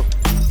 linkage, you know.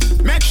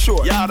 Make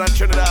sure. Yeah, and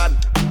Trinidad.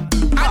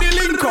 And the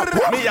link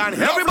up. Me and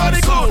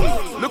everybody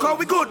good. Look how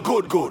we good.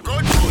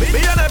 Me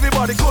and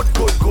everybody good.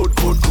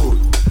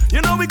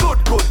 You know we good.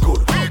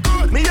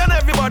 Me and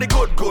everybody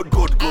good.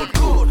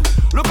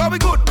 Look how we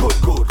good.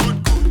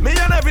 Me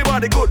and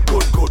everybody good.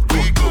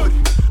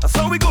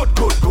 So we good.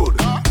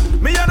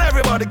 Me and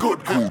everybody good.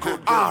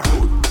 Alright.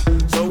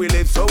 So we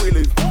live.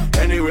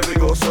 Anywhere we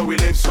go, so we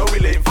live.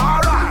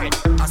 Alright.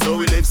 So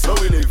we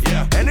live.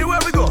 Yeah. Anywhere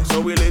we go,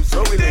 so we live.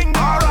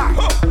 Alright.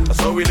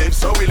 So we live.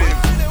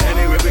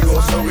 Anywhere we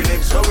go, so we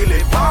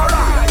live.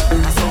 Alright.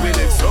 So we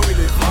live.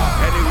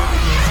 Anywhere we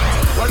go.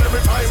 Well,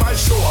 every time I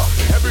show up,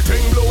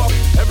 everything blow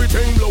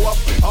up.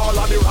 All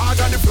of the rag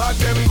and the flag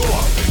them go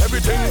up.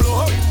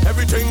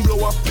 Everything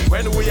blow up.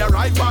 When we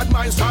arrive, bad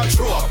minds start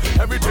show up.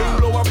 Everything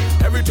blow up.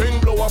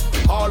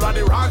 All of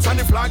the rags and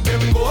the flag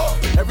them go up.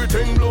 Everything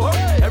everything blow up,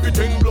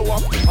 everything blow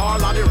up.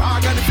 All of the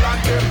rag and the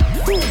flag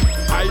them. Boom.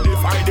 I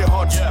defy the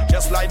odds,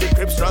 just like the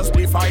Crips just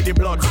defy the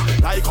bloods.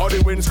 Like how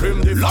the wind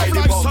scream defy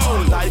the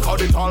bugs. Like how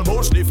the tall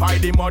boats defy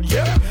the mud,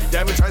 yeah.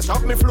 Them try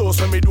stop me flow,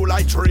 so me do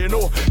like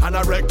Trino, and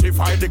I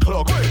rectify the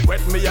clock.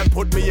 Wet me and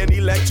put me in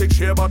electric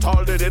chair, but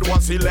all they did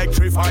was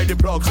electrify the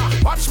plugs.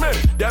 Watch me,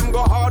 them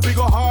go hard, we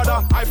go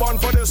harder. I born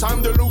for this,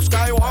 I'm the Luke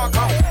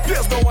Skywalker.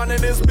 There's no one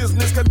in this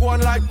business can go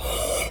on like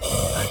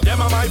them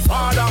are my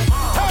father.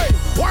 Hey,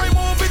 why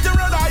move it to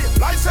red eye?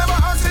 Lightsaber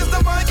axis the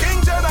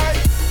Viking Jedi.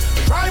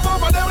 Drive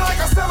over them like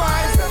a semi.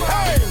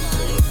 Hey,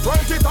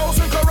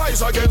 20,000 can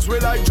rise against we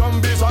like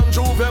zombies on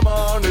Juve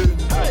morning.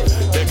 Hey,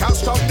 they can't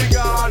stop the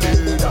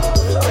garland.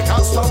 They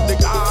can't stop the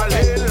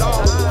garland,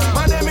 Lord.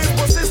 My name is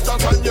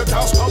persistent and you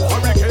can't stop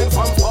hurricane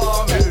from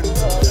forming.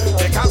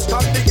 They can't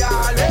stop the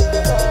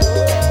garland.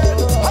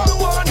 How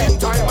one in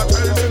time I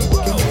tell them.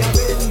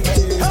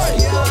 Hey,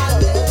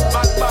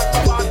 bad,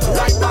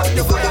 right back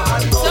the fire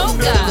and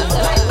Soca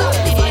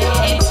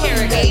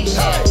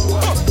Interrogation.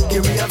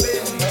 Give me a vintage.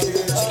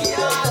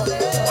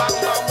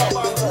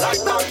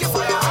 Right back the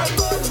fire and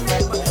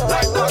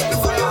right back the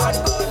fire and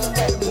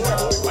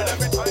well,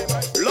 every time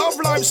Love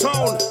Life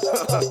sound.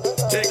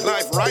 Take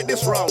life right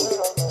this round.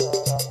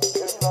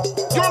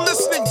 You're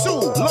listening to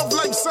Love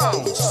Life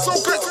Sounds,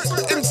 Soca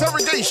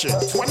Interrogation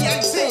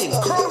 2018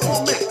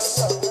 Carnival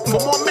Mix. For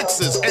more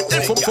mixes and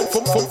info,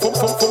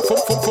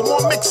 for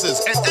more mixes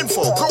and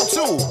info, go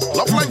to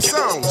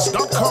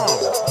lovelifesounds.com.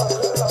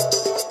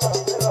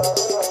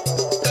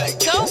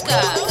 Soca.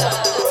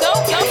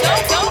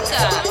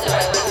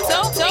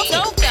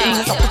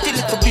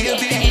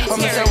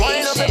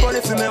 Wine up your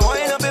body for me,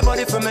 wine up your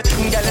body for me.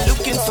 Girl,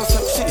 looking so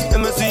sexy. Let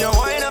me see you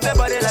wine up your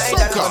body like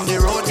that on the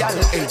road, girl.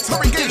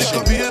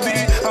 Interrogation. Baby,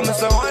 I'm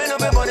say wine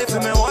up your body for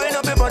me, wine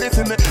up your body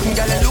for me.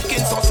 Girl,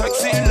 looking so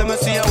sexy. Let me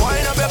see you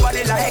wine up your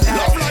body like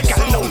that.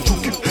 Girl, now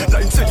juke it.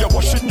 Like say you're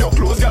washing your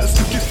clothes, girl,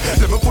 stick it.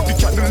 Let me put the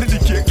candle in the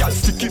cake, girl,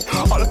 stick it.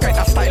 All kind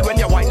of style when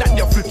you wine and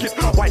you flick it.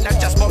 Wine and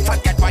just bump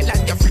and get wine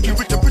and you freak it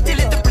with the pretty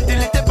little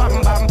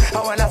bam bam. I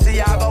wanna see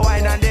you go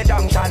wine on the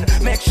junction.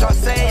 Make sure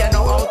say you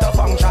know how to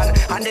function.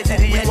 And this is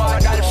the end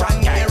of girl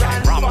from here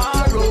and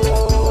far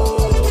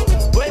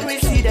road. When we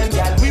see them,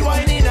 girl, we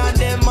whining on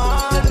them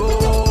on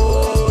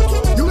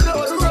boat. You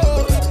know the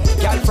road,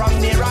 girl from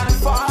near and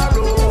far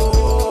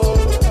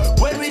road.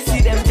 When we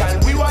see them, girl,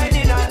 we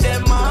whining on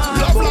them on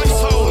boat. Love Life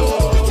soul.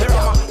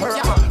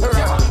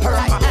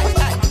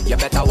 You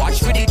better watch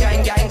for the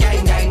gang.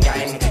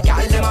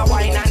 Girl, them a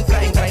wine and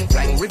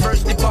flying.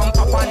 Reverse the bump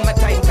up on my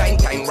time.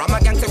 Ram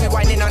again, say we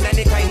whining on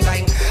any time.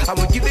 And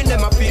we're giving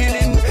them a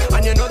feeling,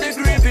 and you know they're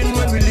grieving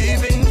when we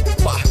leaving.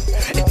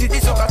 It is the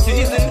soccer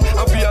season,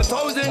 and be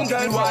 1,000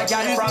 girl, why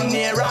girl from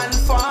near and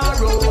far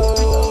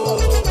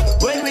road.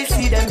 When we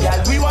see them,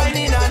 girl, we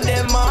whining on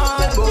them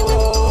on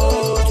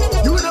boat.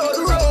 You know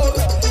the road,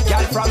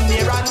 girl from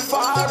near and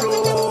far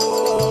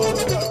road.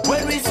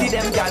 When we see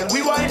them, girl,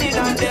 we whining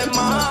on them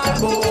on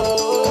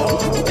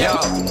boat. Yo,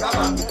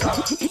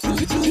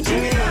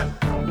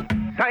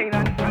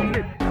 silent.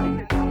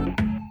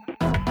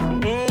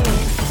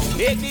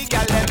 Make the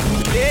girl them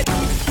feel it.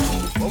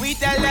 But we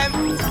tell them,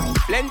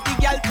 plenty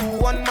girl to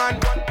one man.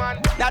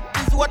 That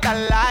is what I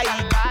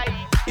like.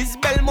 It's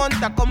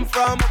Belmont I come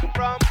from.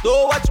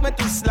 Don't watch me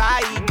to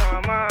slide.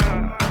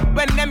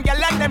 When them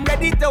girl and them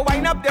ready to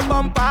wind up the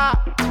bumper,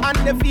 and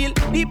they feel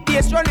the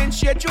bass running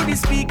straight through the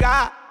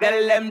speaker.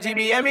 Tell them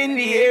GBM in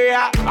the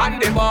area,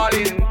 and the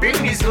ballin', bring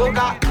the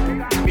soca.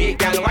 Make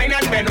girl wine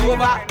and bend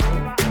over.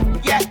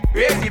 Yeah,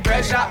 raise the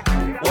pressure.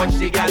 Watch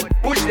the girl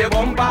push the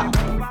bumper.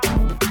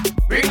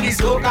 Bring the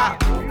soca,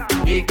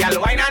 make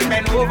girl wine and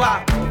bend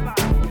over.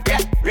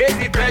 Yeah, raise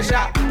the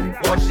pressure.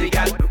 Watch the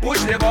girl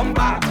push the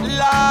bumper.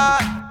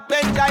 Lord,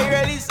 when I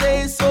really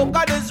say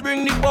soca, just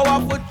bring the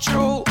powerful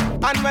through.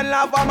 And when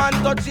lava man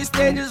touch the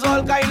stages,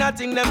 all kind of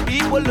thing them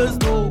people just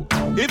do.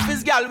 If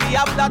it's girl, we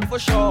have that for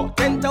sure.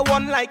 10 to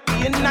 1 like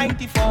me in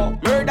 94.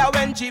 Murder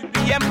when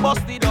GPM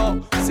busted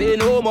up. Say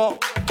no more.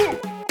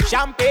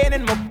 Champagne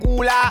in my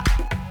cooler.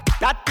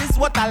 That is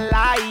what I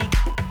like.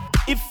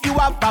 If you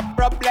have a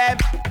problem,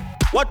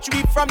 watch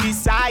me from the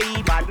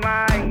side, bad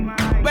mind.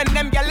 When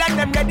them girl and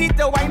them ready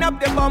to wind up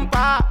the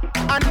bumper,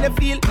 and they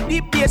feel the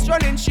bass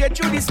running straight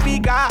through the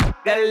speaker.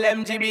 Tell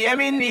them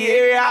GBM in the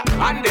area,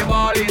 and the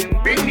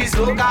ballin', bring the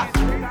soca.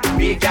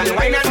 Big girl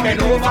wine and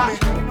bend over.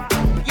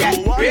 Yeah,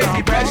 raise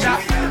the pressure.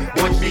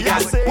 Watch the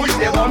girl push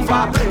the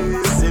bumper.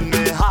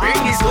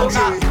 Bring the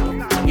soca.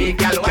 Big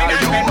girl wine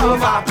and bend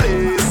over.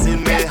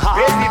 Yeah,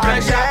 raise the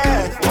pressure.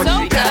 Watch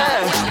the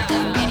girl.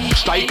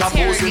 Strike a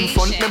pose in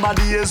front, my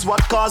body is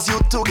what caused you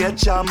to get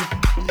jammed.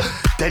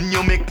 Then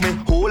you make me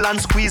hold and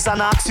squeeze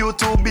and ask you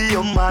to be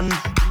your man.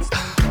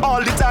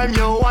 All the time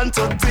you want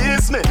to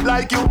tease me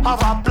like you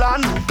have a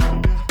plan.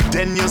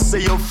 Then you say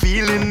you're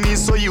feeling me,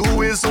 so you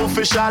is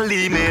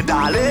officially me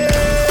darling.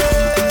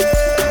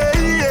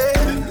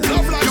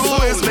 You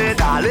is me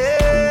darling.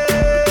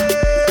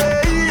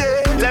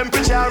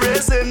 Temperature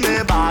raising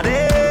me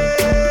body.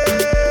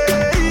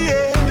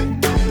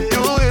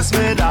 You is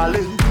me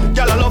darling.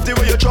 Girl, I love the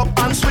way you drop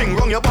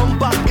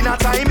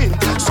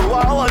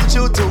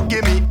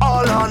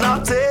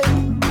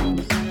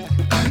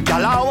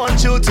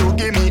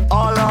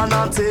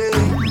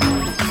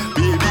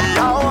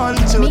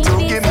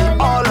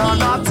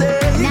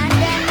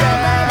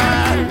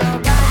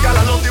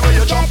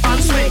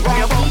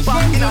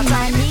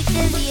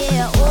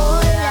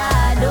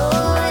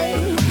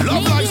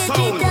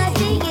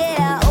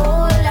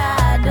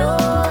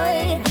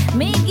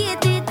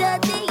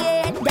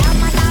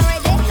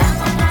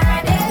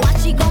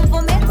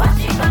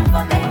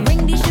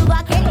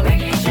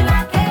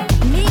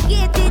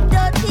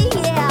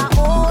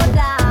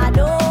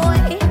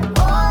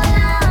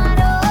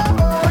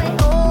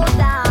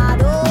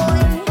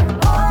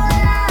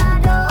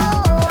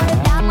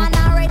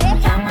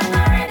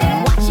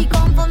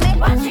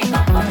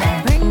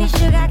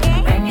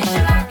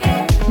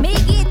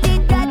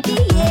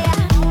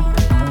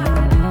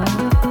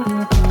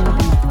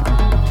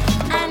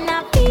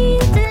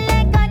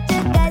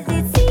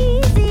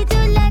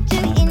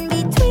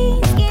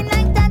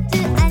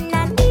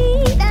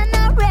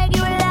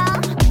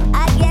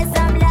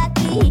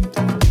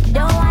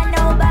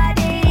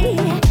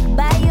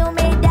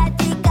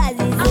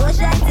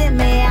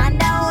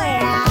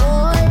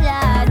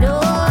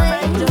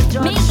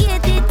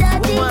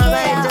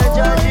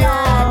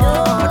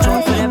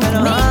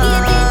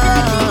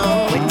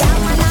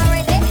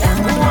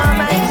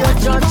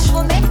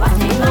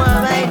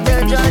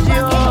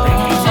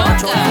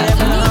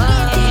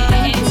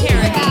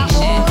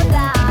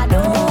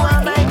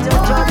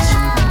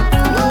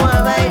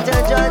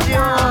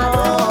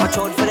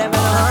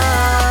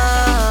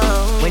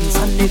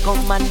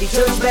and the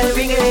church bell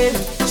ringing.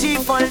 She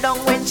fall down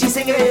when she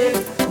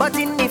singing. But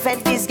in the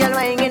fed, this girl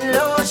whining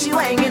low, she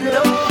whining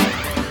low.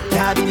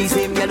 Can't be the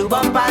same girl who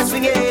bumper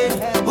swinging,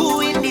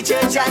 who in the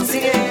church and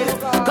singing.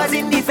 Cause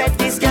in the fed,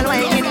 this girl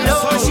whining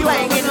low, she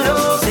whining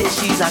low. Say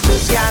she's a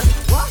church girl.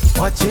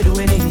 What you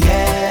doing in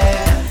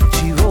here?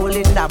 She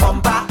rolling the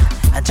bumper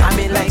and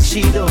jamming like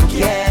she don't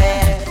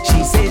care.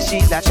 She says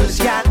she's a church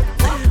girl.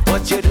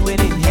 What you doing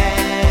in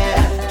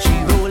here? She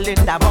rolling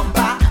the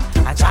bumper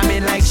and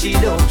jamming like she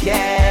don't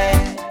care.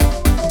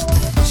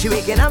 She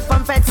waking up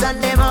from fed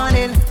Sunday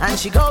morning and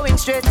she going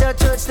straight to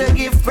church to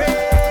give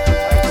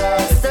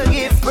praise, to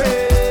give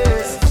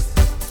praise.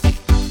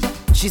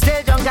 She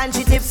still drunk and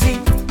she tipsy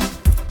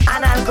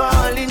and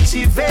alcohol in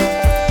she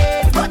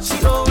vein, but she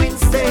going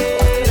straight.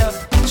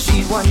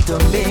 She want to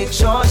make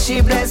sure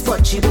she blessed,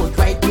 but she won't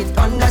write it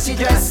under she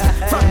dress.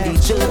 From the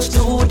church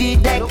to the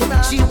deck,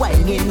 she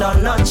whining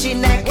on she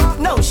neck.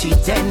 No, she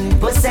 10%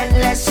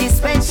 less she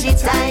spend, she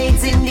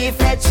tight in the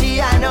fed. She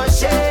a no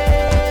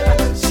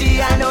shame, she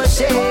a no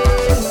shame.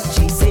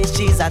 She says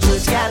she's a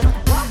church girl.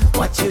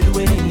 What you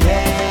doing in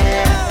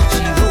here?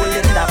 She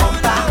rolling the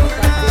bumper,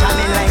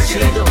 jamming like she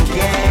don't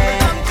care.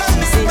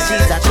 She says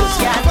she's a church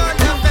girl.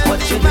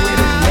 What you doing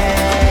in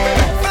here?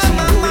 She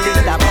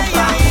rolling the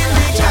bumper,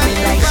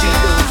 jamming like she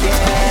don't care.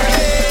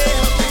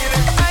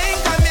 I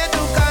ain't come here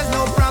to cause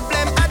no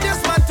problem. I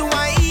just want to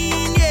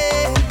whine,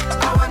 yeah.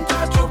 I want to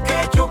juke.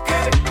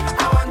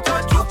 I want to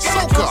juke.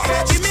 Soca.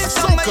 Give me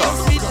some of your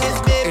sweetness,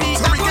 baby.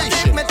 I want to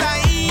take my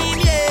time,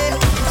 yeah.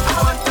 I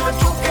want to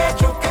juke.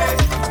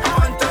 I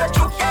want to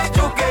juke.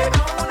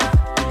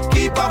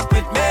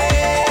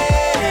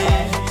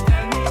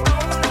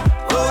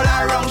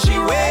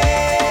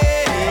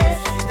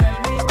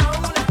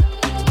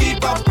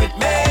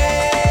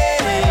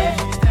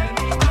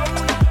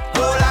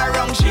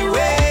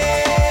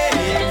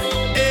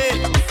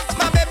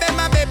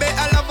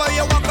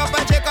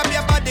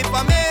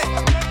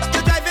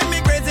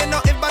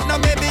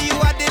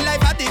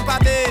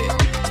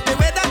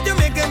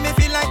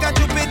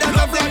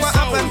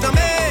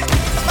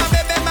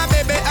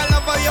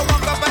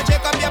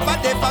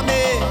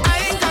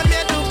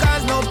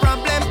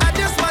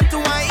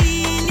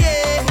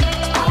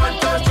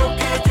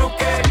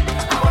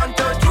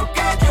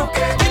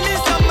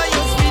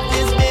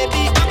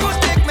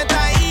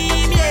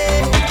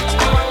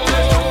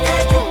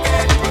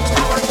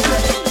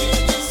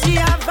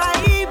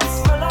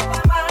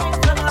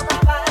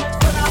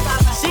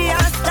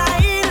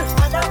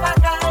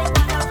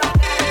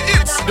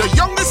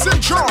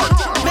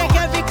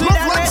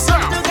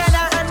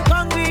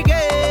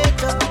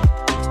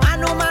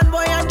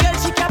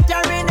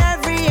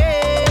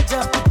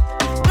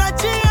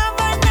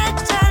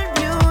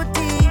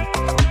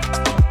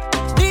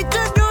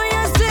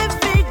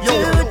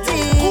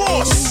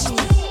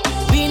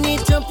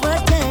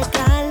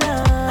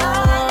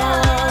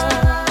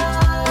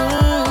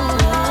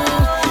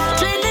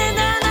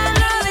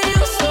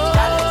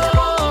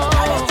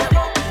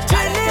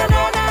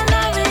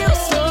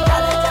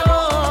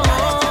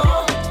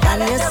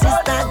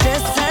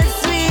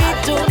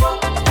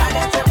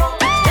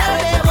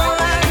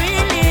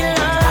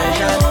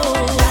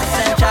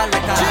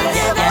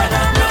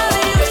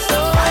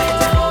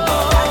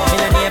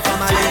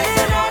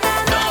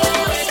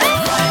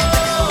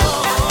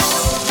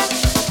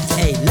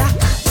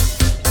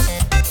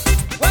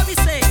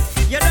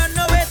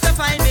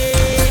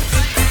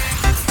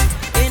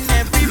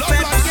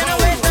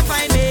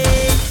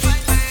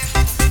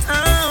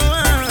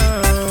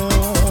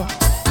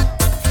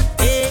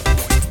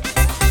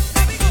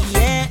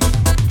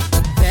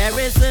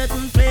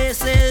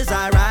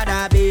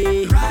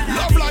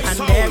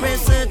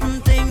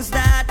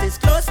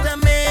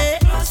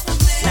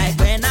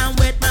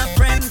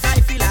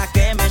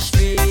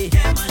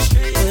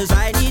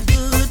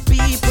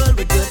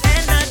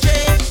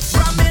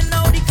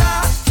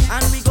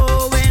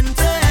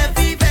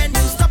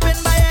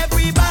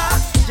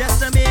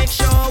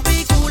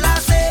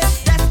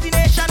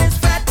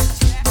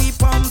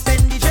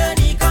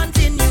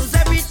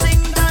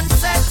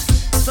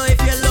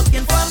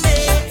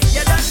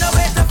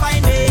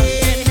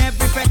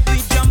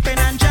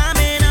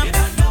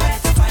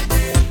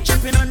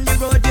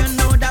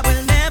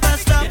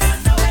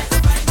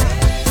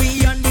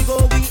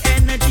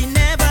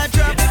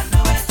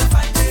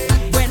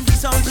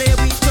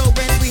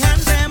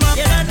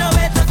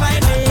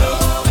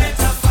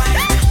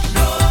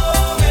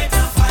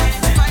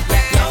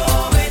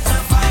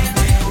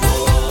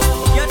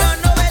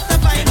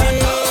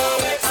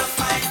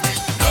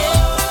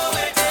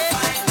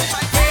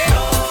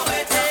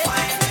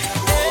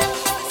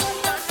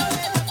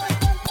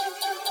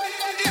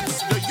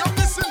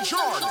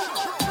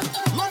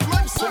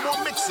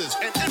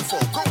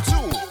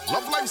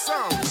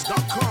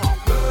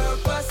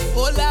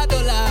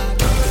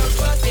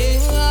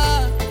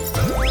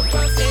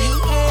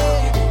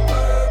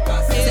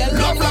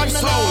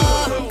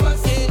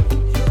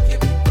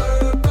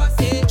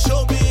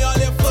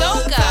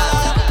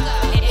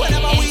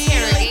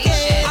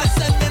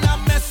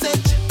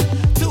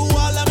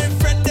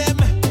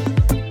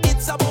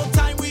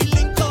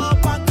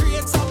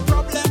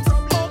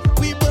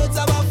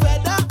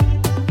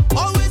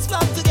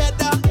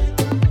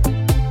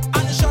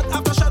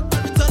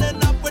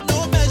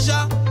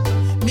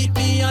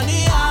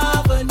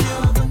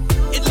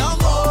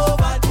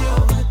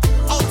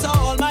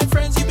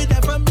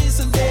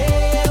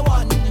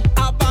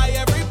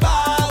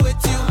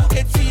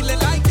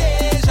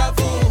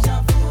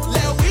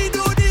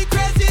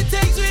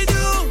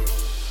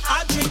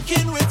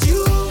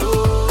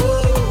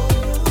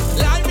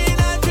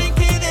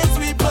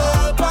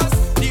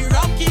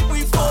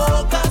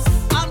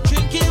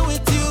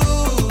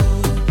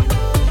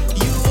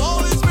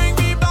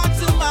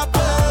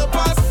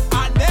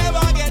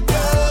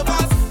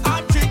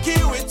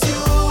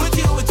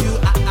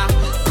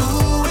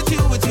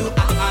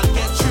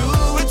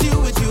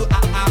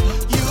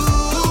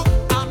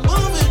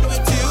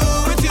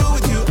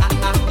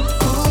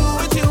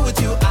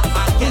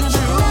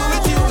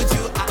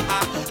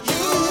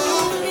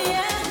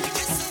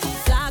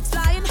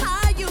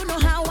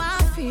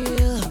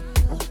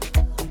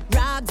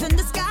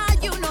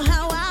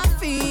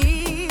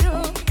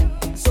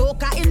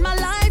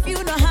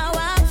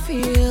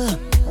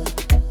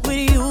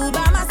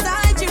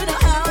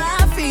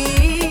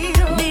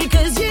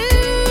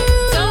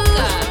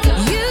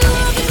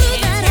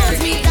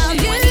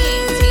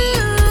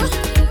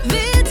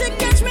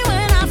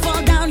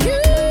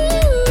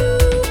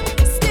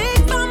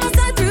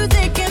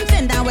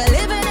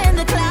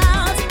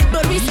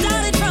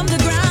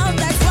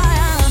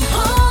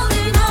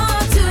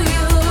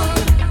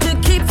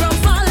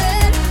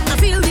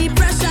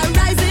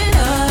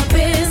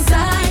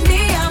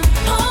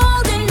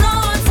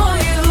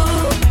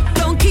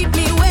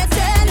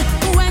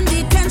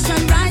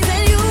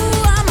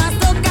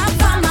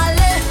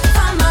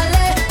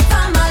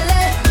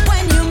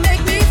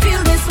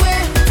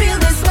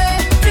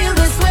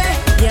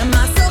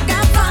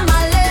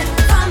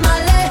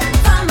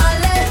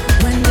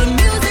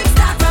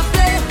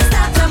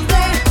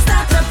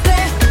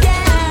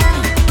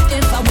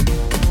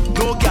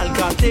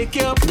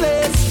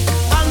 face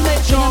and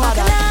make sure that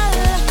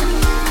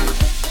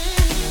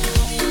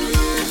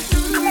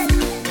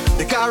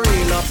they can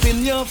rail up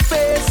in your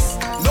face.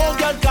 No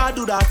girl can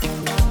do that.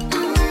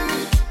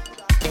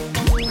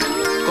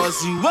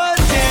 Cause you were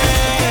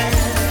there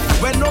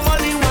when no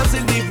money was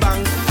in the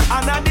bank,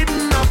 and I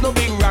didn't have no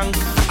big rank,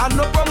 and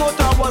no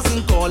promoter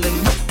wasn't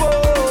calling my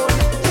phone.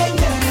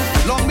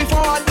 Long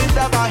before I did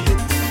have a hit,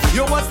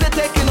 you was there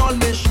taking all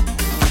this shit,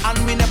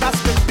 and we never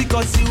split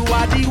because you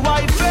are the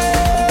wifey.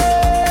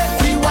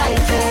 The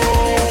wifey.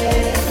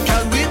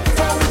 Can we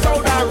throw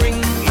without a ring?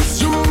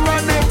 It's you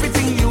run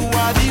everything, you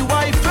are the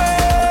wifey.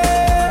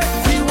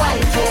 The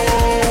wifey.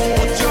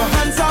 Put your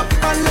hands up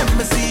and let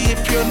me see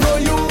if you know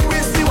you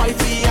is the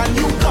wifey, and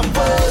you come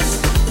first.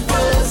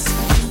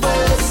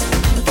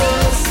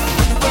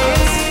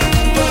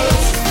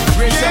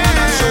 Raise your hand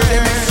and show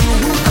them it's you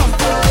who come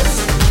first.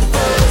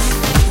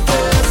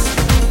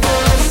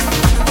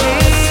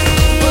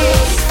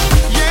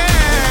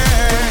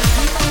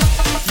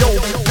 Yo,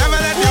 never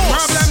let your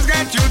problems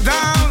get you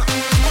down.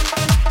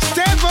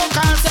 Stay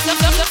focused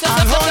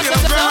and hold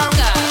your ground.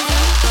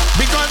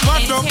 Because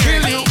what don't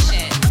kill you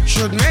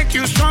should make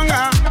you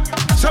stronger.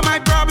 So my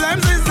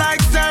problems is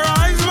like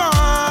steroids,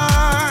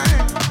 boy.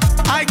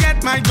 I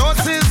get my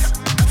doses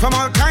from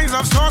all kinds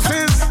of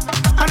sources,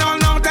 and all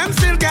know them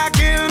still can't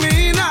kill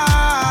me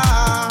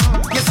now.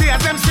 You see,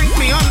 as them sink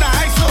me under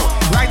ice, so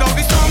ride out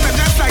the storm and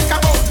just like a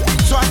boat.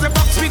 So as the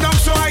box me down,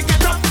 so I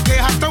get up. They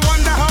have to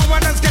wonder how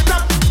others get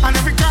up, and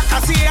every crack I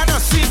see, I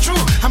just see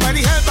through. And by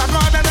the help of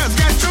God, I just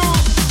get through.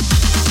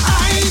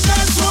 I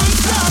just won't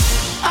stop.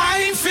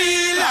 I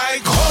feel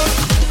like hope.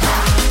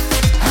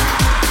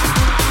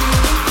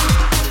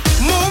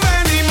 Move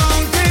any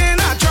mountain,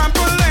 I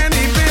trample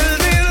any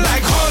building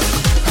like hope.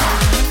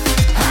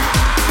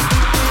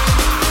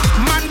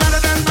 Man better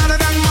than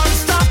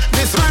monster.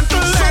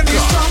 Dismantle any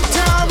strong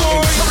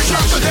tower.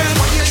 Trample them,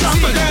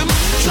 trample them,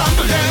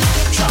 trample them,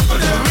 trample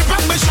them. Rip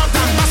up my shot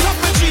and bust up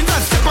my jeans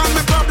and step on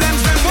my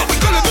problems. Then what we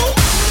gonna do?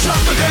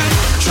 Trample them,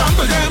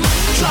 trample them,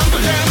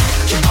 trample them.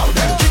 Kick out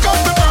them, kick out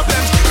my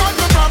problems, kick out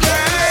my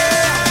problems.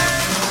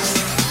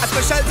 A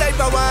special type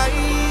of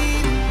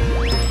wine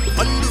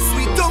on the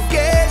sweet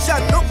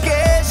occasion.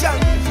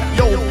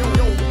 Yo,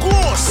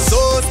 Ghost. So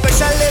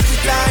special every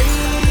time.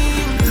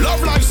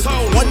 Lovelife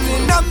sound. 1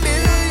 in a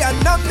million,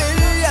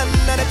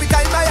 and every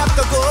time I have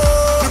to go,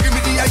 you give me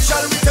the I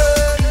shall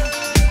return,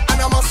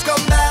 and I must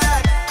come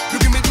back. You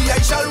give me the I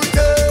shall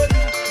return,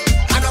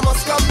 and I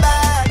must come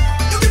back.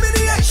 You give me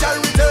the I shall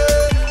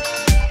return,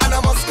 and I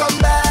must come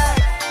back.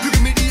 You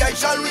give me the I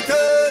shall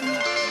return,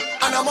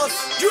 and I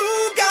must. You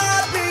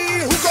got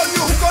me. Hook on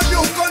you, hook on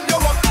you, hook on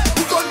your up.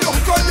 Hook on you,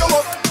 hook on your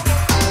up.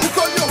 Hook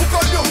on you, hook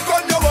on you, hook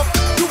on your up.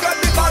 You got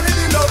me falling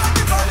in love.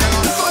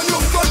 Hook on you,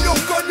 hook on you,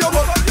 hook on your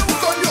up.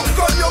 Hook on you,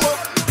 hook on your up.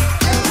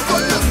 Hook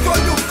on you, hook on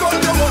you, hook on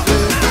your up.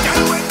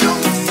 Can't wait you.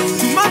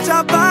 Too much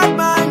about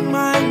mine,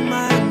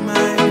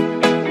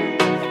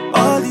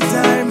 all the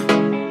time.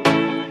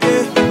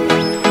 Yeah.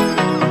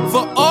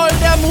 For all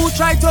them who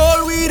try to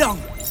hold we down,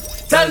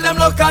 tell them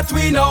look at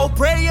we now.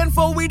 Praying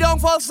for we don't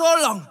fall so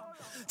long.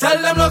 Tell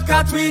them look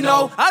at we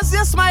now. As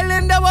you're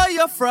smiling, there where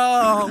you're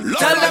from.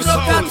 Tell them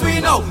look at we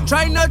now.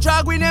 Trying to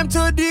drag we name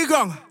to the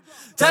ground.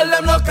 Tell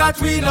them look at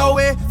we now.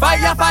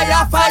 Fire,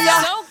 fire,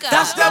 fire.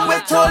 Dash them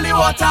with holy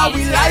water.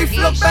 We life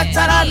look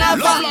better than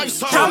ever.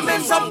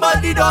 Jumping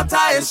somebody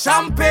daughter is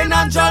champagne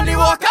and Johnny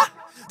Walker.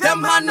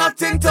 Them had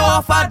nothing to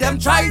offer. Them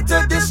try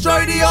to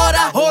destroy the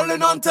order.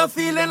 Holding on to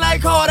feeling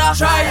like order.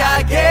 Try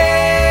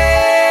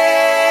again.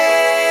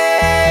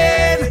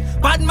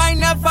 Bad mind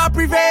never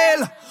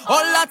prevail.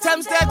 All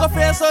attempts they go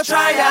fail, so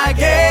try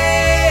again.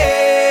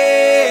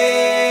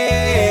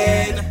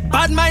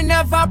 Bad mind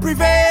never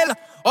prevail.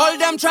 All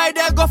them try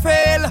they go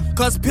fail.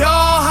 Cause pure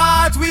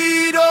heart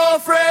we don't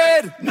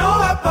afraid. No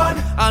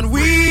weapon. And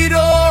we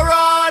don't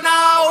run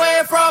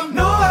away from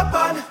no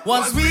weapon.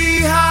 Once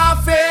we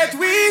have faith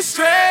we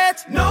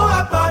straight. No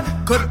weapon.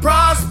 Could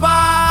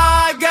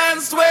prosper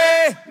against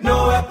way.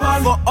 No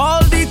weapon. For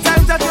all the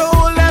times that you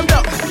hold them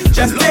down,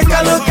 just take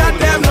a look at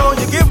them now.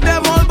 You give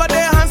them all but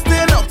their hands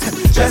still out.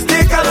 Just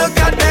take a look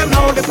at them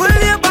now. They pull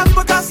you back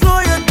but can slow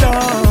you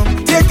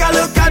down. Take a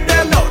look at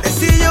them now. They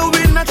see you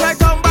win and try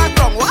come back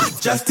wrong. What?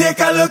 Just take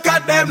a look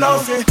at them now.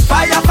 Say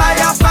fire,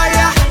 fire,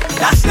 fire.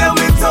 Dash them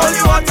with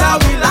holy water.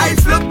 We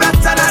life look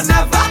better than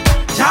ever.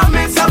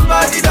 Jamming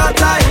somebody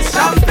daughter is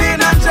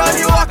champagne and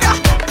Johnny Walker.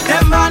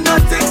 Them have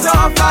nothing to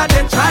offer.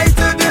 They try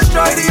to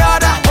destroy the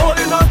order.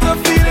 Holding on to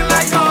feeling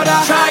like order.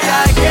 Try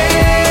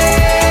again.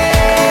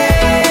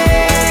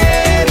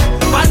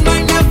 One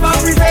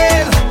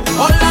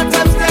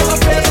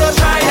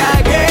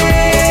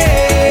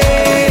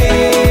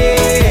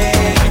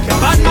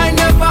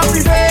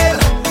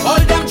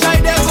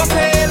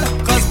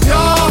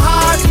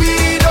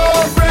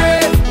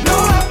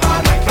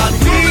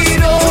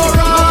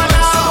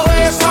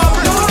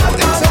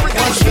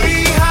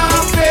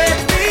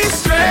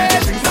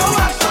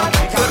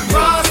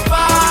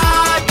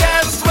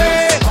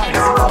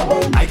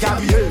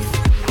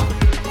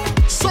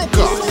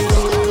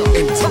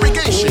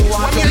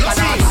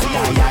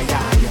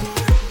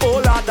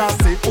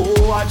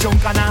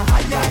junk and a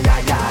ay ay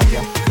ay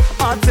ay.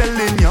 I'm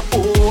telling you,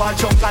 oh a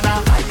junk and a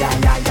ay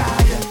ay ay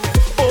ay.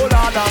 Oh Lord,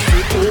 I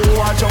say,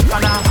 oh a junk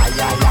and a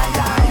ay ay ay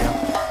ay.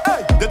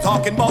 Hey, they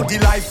talking about the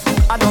life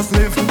I just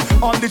live,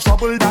 all the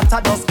trouble that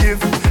I just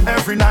give.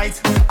 Every night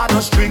I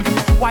just drink.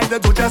 Why they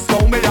do just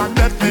slow me and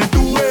let me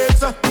do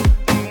it?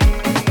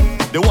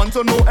 They want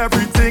to know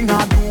everything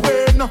I'm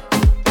doing.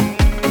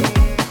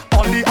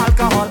 All the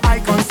alcohol I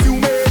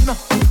consuming.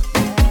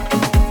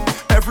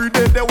 Every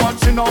day they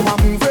watching how I'm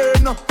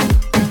moving.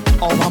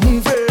 How I'm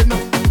moving.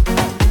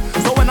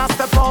 So when I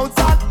step out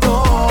that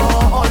door,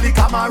 all the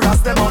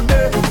cameras them on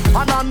me.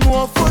 And I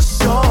know for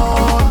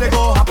sure they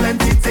go have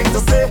plenty things to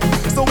say.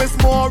 So it's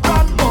more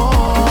and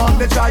more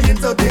they trying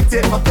to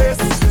dictate my pace.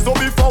 So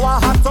before I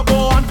have to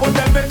go and put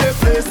them in their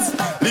place,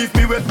 leave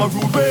me with my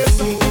rude ways.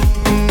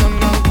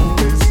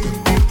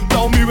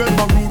 Down me with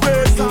my rude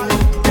ways.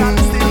 Can't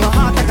steal my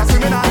heart like a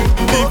criminal.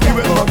 Leave me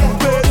with my rude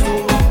ways.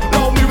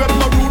 Down me with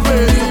my rude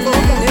ways.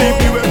 Leave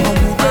me with my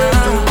rude ways.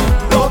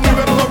 Down me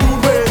with my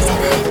rude ways.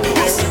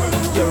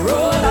 You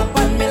roll up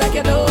on me like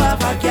you don't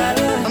have a girl.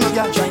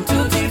 Join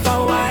too deep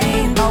for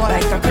wine,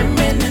 like a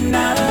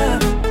criminal.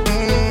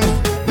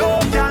 No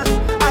girl,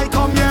 I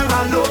come here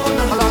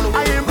alone. I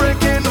ain't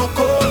breaking no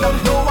code.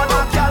 No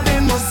other girl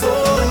in my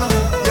soul.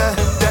 Yeah,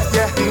 yeah,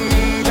 yeah.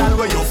 Girl,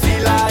 where you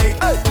feel like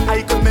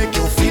I could make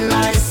you feel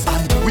nice,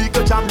 and we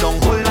could jam long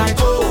whole night.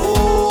 Oh,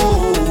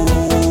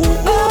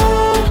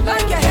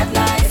 like your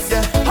headlights.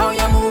 Yeah. How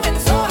you moving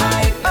so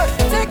high?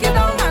 Take it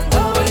down and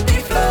go with the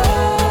flow.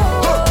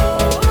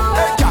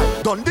 Hey, girl,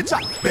 done the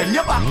chat. Bend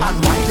your back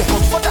and wind your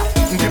foot for that.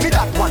 Give me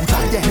that one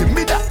time. Yeah, give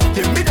me that.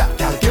 Give me that,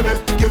 girl. Give me,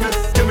 give me,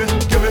 give me,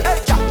 give me. Hey,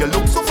 girl, you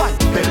look so fine.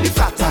 Belly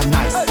flat and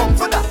nice. Come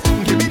for that.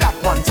 Give me that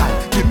one time.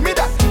 Give me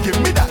that,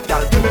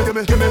 girl. Give me, give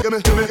me, give me, give me,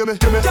 give me, give me,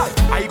 give me. Girl,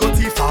 I go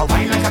too far,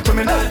 wine like a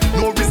criminal.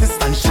 No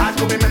resistance, charge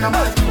to be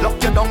minimal. Lock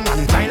you down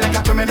and grind like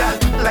a criminal,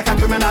 like a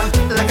criminal,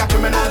 like a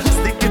criminal.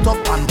 Stick it up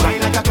and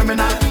grind like a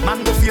criminal. Man,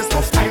 go face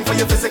tough time for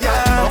your physical.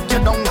 Lock you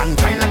down and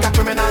grind like a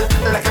criminal,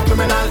 like a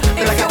criminal,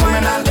 like a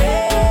criminal.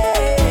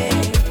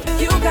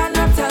 You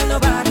cannot tell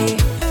nobody.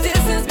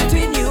 This is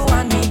between you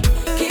and me.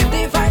 Keep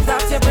the vibes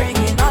that you're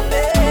bringing on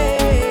me.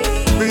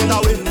 Bring it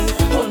away.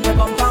 Hold me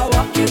bumper,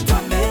 walk it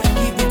on me.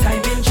 Keep the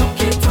timing,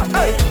 choke it on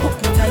me. Hook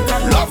me tight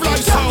and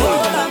Lovelife sound.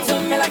 hold on to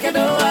me like you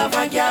don't have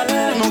a girl.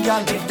 No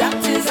girl. If that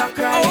is a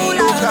crime,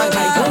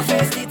 I go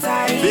face the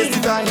time. Face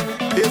the time,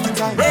 face the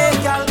time. Hey,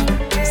 girl,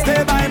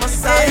 stay by my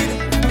side.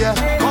 Yeah,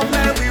 come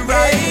let me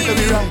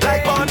ride,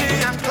 like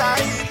Bonnie and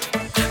Clyde.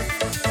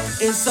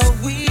 It's so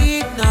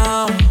weak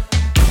now.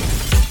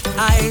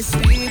 I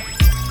sleep,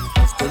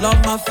 still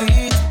on my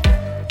feet.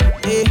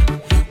 Hey,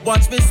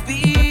 watch me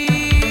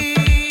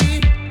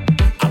speed.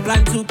 I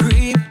plan to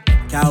creep,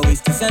 can't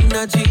waste this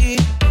energy.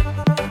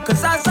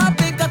 Cause as I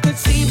think I could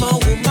see my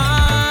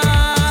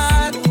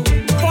woman.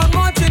 One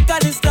more drink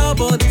and it's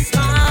double the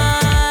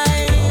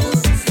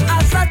smiles.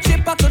 As I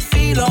trip I could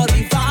feel all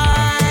the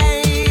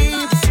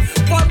vibes.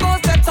 One more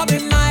step to be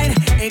mine,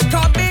 ain't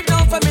coming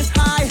down from his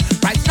high.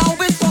 Right now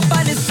it's up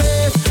on his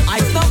face, I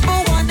number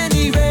one in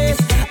the race.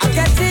 I'm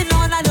getting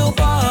on and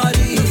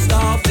nobody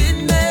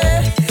stopping me.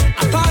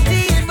 I'm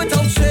partying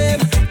without shame,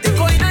 they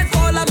going and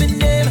follow me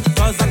name.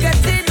 Cause I'm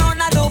getting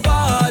on and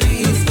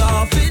nobody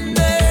stopping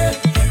me.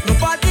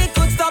 Nobody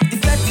could stop the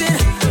fetting.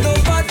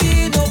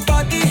 Nobody,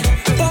 nobody.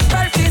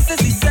 Bumper faces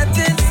the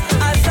settings.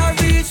 As I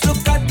reach,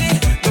 look at me.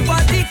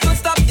 Nobody could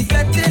stop the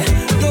fetting.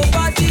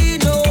 Nobody,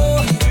 no.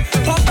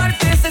 Bumper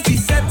faces the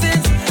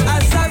settings.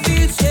 As I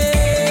reach,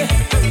 yeah.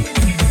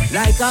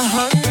 Like a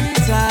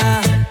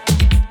hunter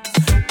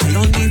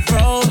on the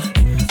road,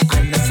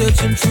 I'm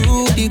searching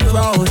through the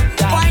crowd,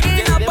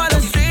 finding up on a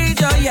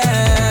stranger,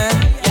 yeah.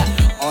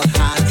 All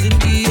hands in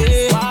the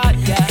air,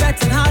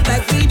 fetting hard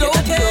like we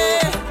don't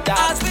care.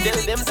 As we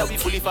tell them that we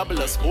fully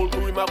fabulous, whole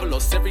crew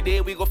marvelous. Every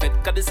day we go fit,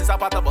 cause this is a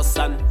part of us,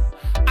 son.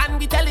 And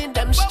we telling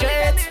them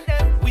straight,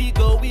 we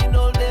going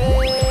all day.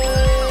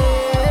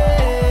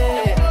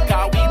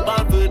 Cause we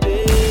born for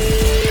this.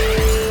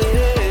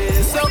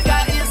 Soca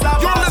is a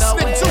You're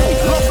listening to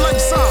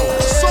Lovelife Sound,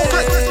 Soca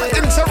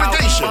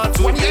Interrogation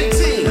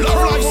 2018,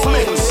 Lovelife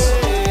Mix.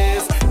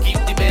 Keep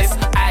the best,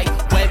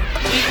 when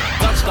we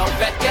touch down,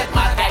 get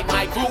mad,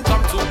 my crew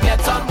come to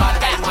get on bad,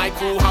 my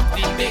crew have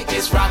the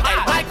biggest rap,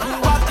 my crew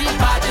have the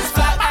baddest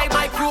flag,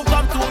 my crew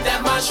come to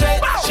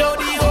demonstrate, show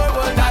the whole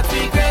world that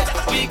we great,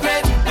 we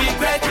great, we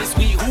great. It's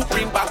we who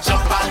bring back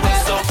jump and way.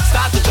 So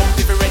start to jump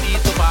if you're ready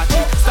to party,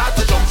 start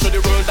to jump, show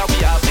the world that we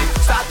have it,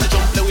 start to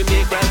jump, let we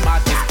make grand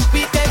parties.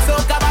 We take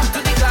soca back to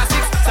the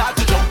classics, start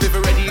to jump if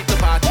you're ready to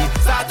party,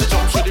 start to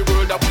jump, show the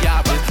world that we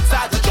have it,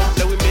 start to jump,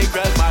 let we make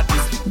grand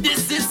parties.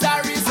 This is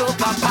our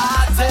soca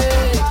party,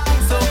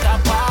 soca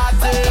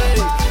party,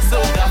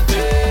 soca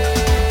fair.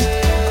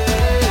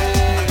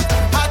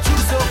 I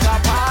choose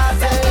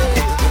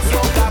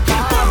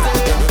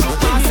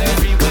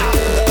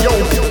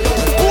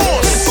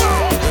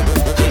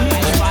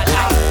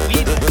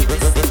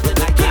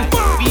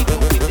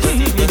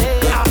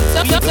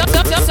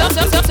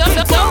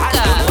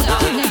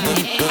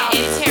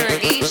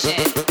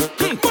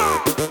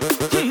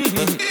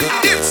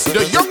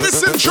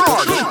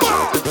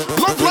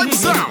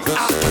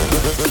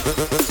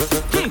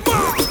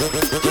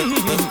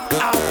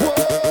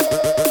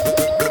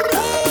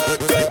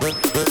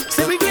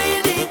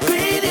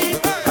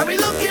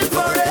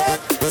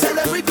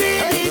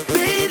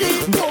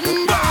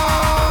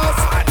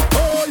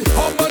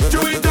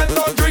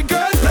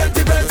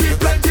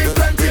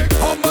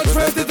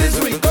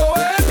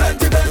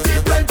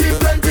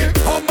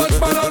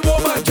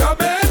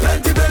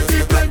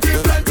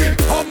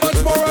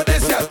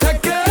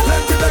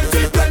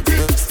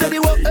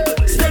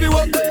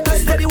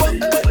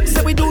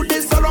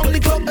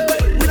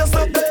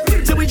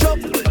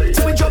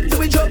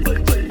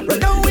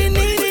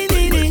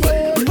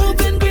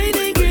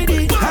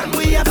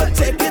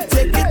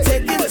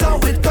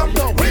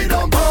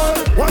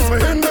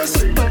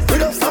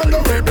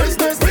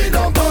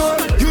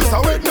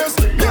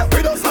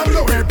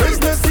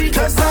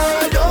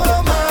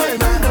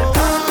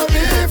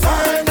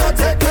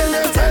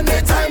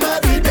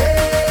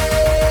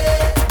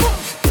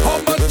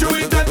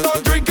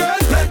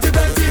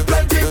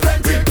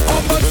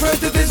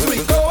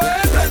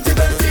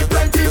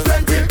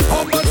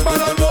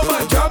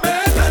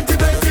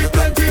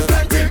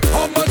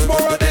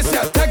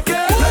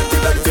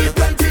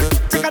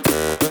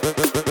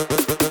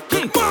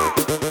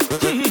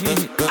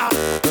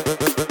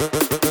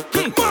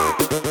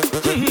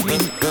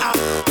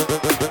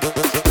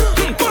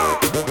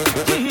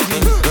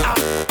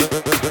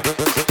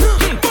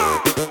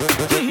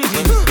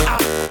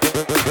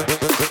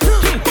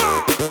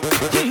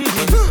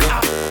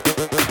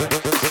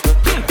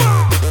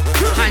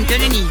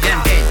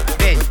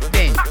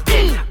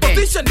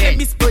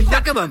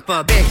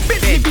bumper, bend,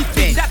 bend, bend,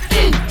 bend.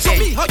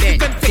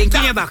 Think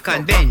in your back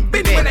and bend,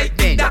 bend, bend,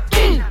 bend.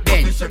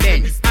 Hands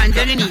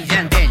on the knees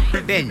and bend,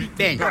 bend,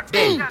 bend, bend,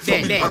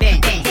 bend, bend,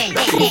 bend.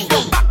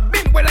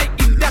 Bend when I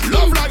in that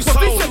love life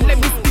sound. Let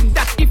me spin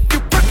that if you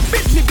crack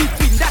bend me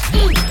between that.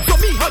 Show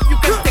me how you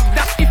can take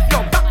that if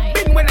you're back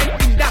bend when I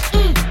in that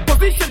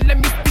position. Let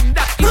me spin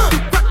that if you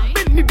crack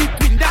bend me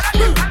between that.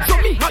 Show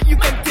me how you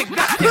can take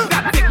that, take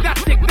that, take that,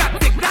 take that,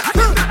 take that.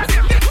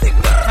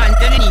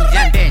 Hands on the knees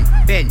and bend,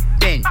 bend,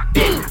 bend,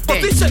 bend,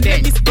 position.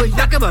 Let me spin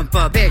like a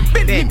bumper, bend,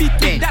 bend, bend, bend,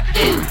 bend.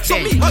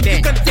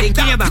 Think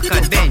in your back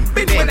and bend,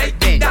 bend, bend,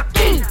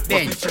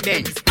 bend,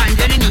 bend. Hands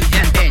on the knees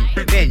and bend,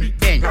 bend,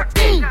 bend,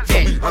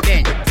 bend,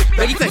 bend.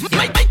 Ready, question?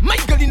 My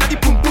girl inna the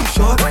boom boom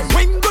shot.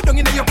 When go down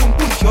inna your boom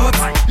boom shot,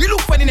 you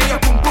look funny inna your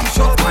boom boom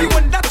shot. You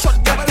want that shot,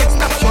 girl, take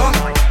snapshot.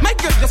 My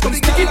girl just come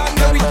stick it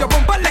now with your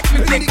bumper like me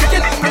play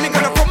cricket. And you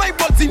gonna put my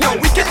balls in your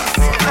wicket.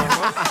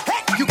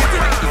 You get it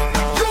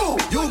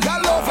right. You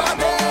got love for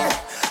me.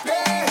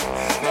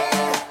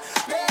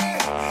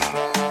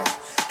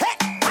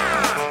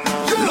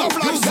 Love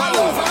Life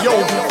Sound. Yo,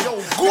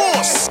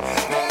 Gross.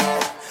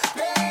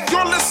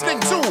 You're listening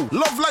to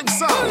Love Life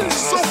Sound.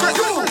 Soca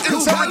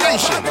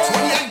Interrogation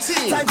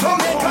 2018.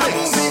 Carnival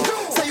Mix.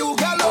 Say you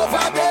got love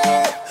for me.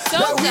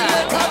 Soca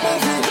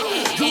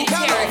Interrogation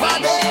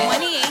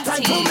 2018.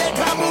 Time to make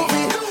a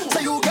movie.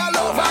 Say you got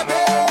love for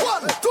me.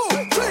 1, 2,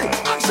 3,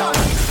 action.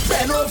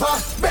 Bend over,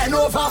 bend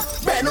over,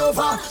 bend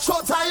over.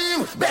 Show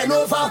time. Bend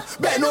over,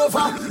 bend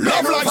over.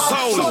 Love Life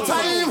Sound. Show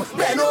time.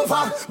 Bend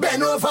over,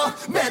 bend over,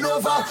 bend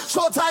over.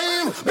 Show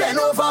time. Bend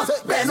over,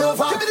 bend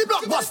over. Give me the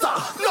blockbuster.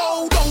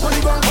 No, don't put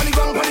it gong, put it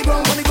gong, put it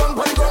gong, put it gong,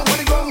 put it gong, put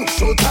it gong.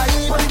 Show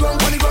time. Put it gong,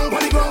 put it gong,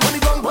 put it gong, put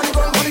it gong, put it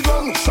gong, put it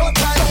gong. Show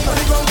time. Put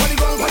it gong, put it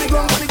gong, put it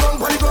gong, put it gong,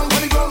 put it gong,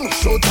 put it gong.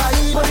 Show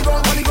time. Put it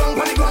gong, put it gong,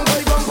 put it gong, put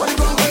it gong, put it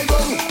gong, put it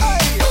gong.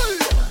 Hey,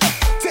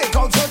 take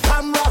out your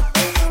camera,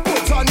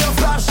 put on your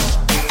flash,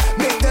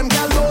 make them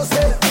girl know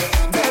say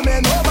them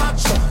ain't no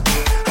match.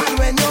 And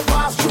when you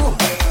pass through,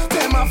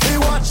 them have to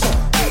watch.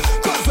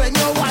 'Cause when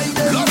you wind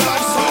them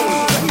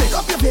down, make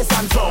up your face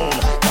and tongue.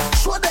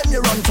 Show them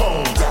you run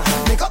tongue.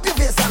 Make up your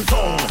face and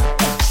tongue.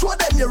 Show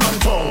them you run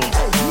tongue.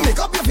 Make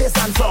up your face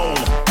and tongue.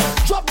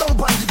 Drop down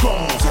on the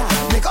ground.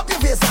 Make up your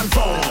face and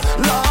tongue.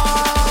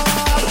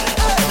 Lord,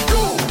 hey,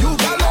 you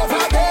got love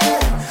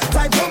again.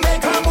 Time to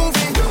make a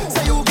movie.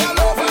 Say you got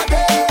love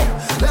again.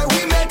 Let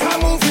we make a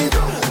movie.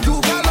 You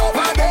got love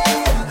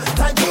again.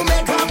 Time to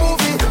make a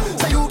movie.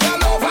 Say you got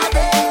love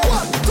again.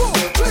 1, 2,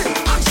 3,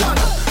 action.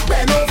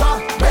 Bend over,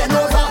 bend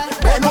over,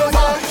 bend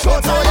over. Show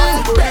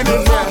time. Bend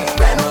over,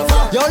 bend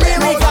over. Your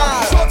lyrical.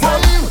 Show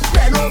time.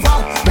 Bend over,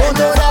 bend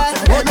over,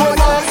 bend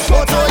over.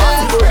 Show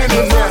time. Bend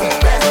over,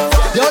 bend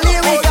over. Your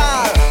lyrical.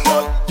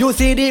 You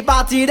see the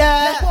party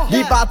there,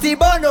 the party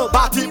bono,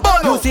 Party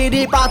bono. You see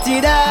the party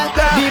there,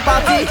 the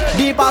party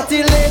lit,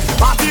 Party lit.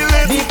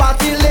 the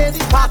party lit,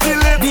 Party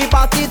lit. the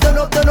party turn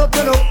up, turn up,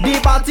 turn up, the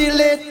party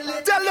lit.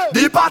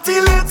 The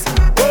party lit.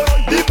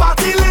 The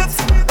party lit.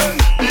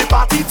 The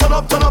party turn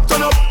up, turn up,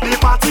 turn up. The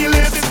party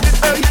lit.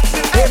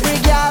 Every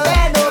girl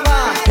hand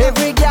over,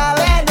 every girl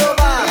hand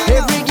over,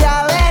 every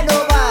girl hand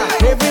over,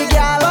 every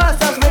girl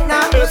wants us right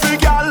now. Every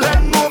girl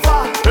lean over.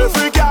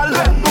 Every girl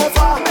lean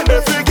over.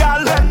 Every girl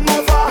lean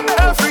over.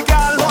 Every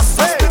girl what's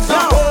up?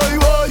 Boy,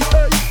 boy.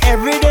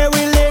 Every day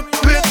we lit,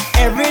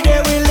 every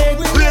day we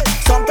lit.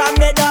 Sometimes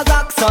they does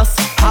ask us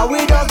how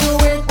we don't do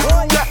it.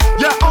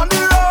 Yeah, on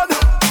the road.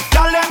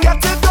 Girl, them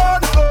get it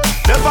done.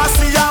 Never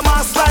see a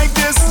mass like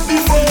this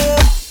before.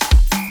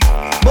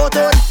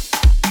 Motor,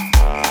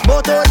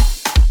 motor,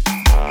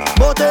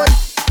 motor,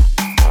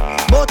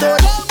 motor,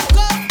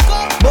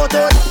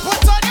 motor,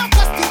 Put on your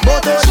costume.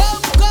 motor,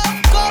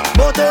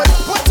 motor,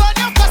 Put on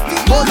your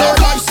costume. motor, Love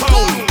Life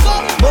Sound.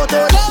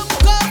 motor,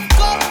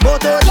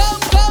 motor,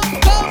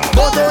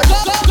 motor,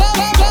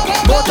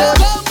 motor,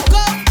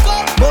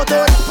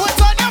 motor,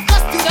 Put on your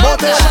costume.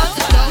 motor,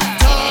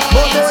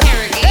 motor,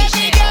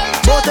 Interrogation.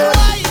 motor,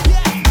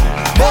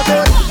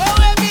 motor,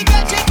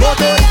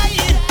 motor.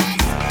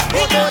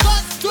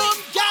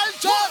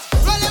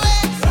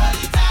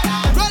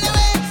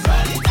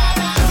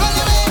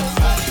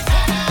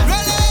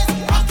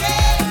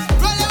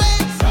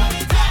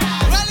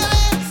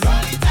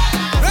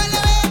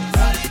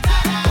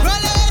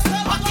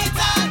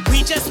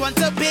 We just want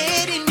to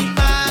bid in the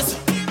mass.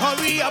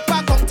 Hurry up,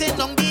 I'm counting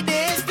down the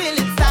days till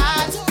it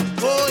starts.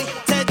 Boy,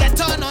 to get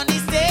on the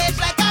stage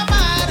like a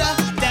mad.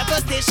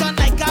 Devastation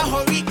like a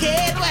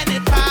hurricane when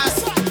it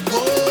pass.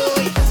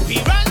 Boy, we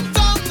run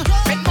down.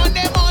 When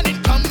Monday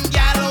morning come,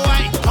 gal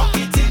wine. Hock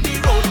it in the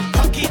road,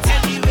 hock it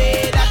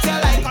anyway that you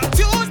like. On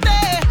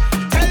Tuesday,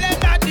 tell them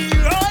that the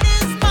road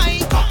is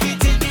mine. Hock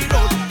it in the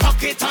road,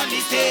 hock it on the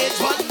stage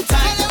one time.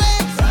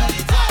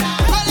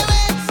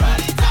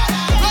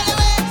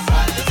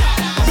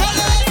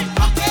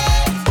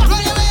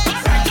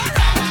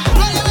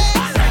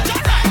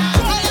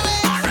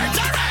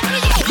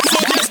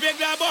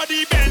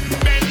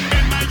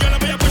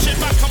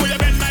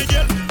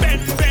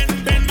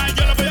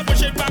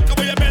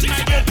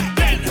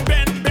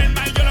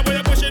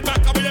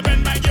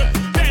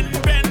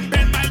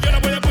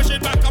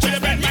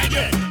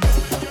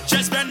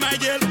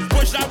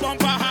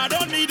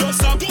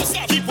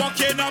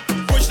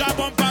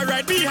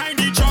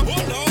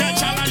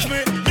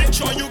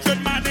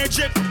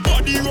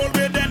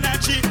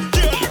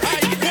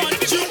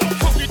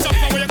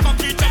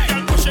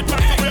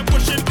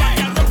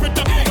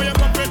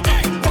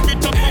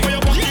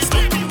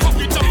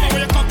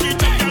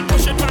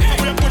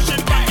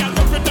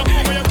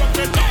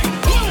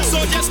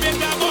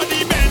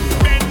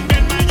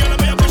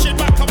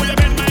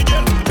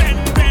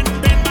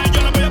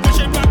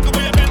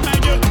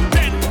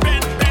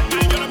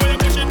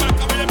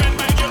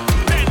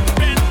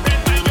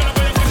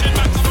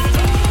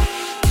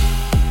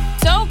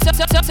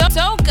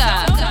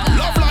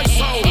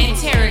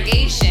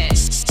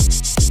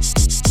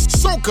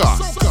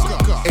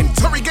 Soca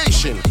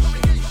Interrogation.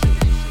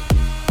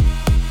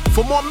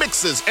 For more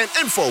mixes and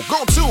info,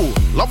 go to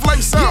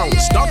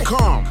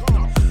lovelifesounds.com.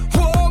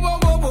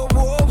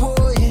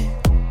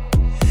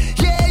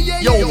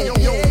 Yo,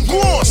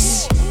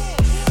 boss.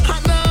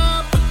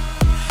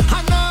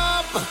 Hang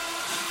up,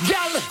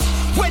 girl.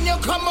 When you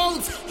come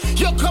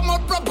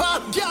out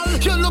proper, girl.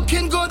 You're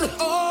looking good.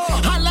 Oh,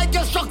 I like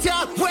your structure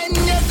when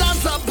you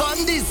dance up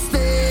on this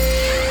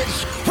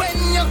stage.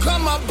 When you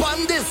come up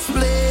on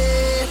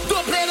display,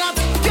 don't play that,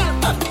 girl.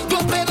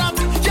 Don't play that,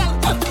 girl.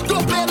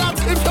 Don't play that.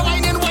 If you're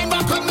whining, wine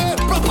back on me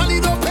properly.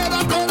 Don't play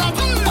that, play that.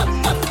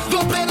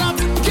 Don't play that,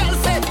 girl.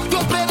 Say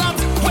don't play that.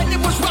 When you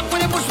push back, girl.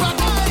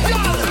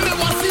 Me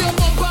want see your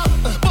bumper.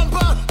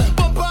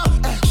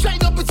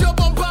 Shine up with your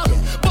bumper.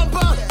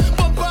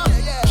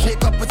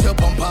 Shake up with your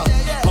bumper.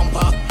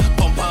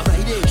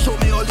 Show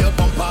me all your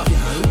bumper.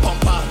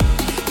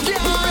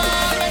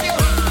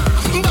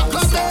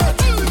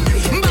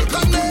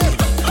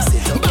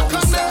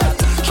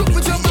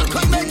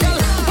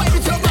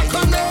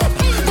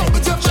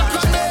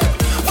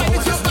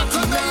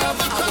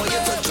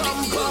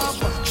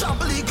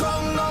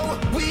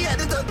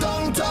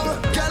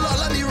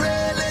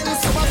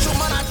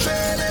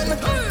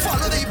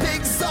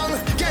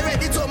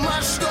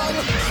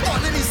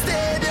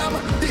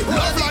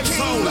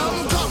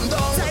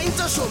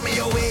 Show me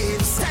your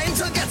waves. Time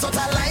to get out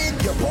of line.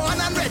 You're born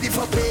and ready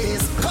for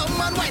pace.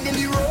 Come and wind in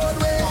the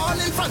roadway. All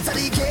in front of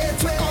the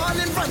gateway. All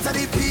in front of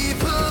the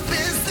people.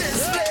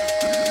 Business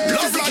place.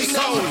 Love like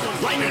sound.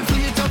 Wine and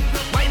free it up.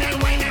 Wine and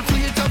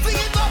free it up. Free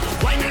it up.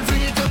 Wine and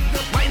free it up.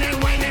 Wine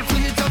and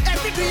free it up.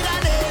 Every beat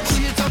and age.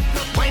 Free it up.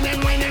 Wine and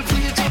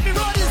free it up. Every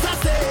road is a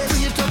stage.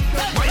 Free it up.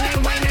 Wine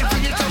and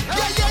free it up.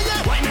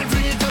 Yeah. Wine and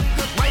free it up.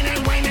 Wine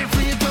and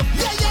free it up.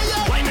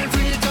 Yeah. Wine and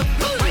free it up.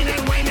 Wine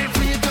and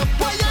free it up.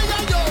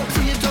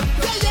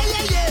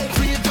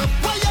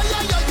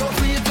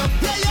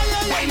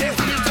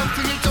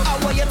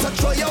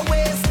 Throw your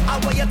waist, I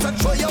want you to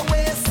throw your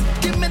waist.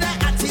 Give me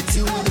that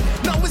attitude.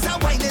 Now is a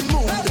whining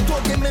mood.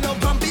 Don't give me no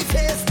grumpy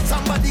face.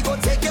 Somebody go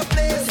take your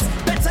place.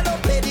 Better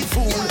don't play the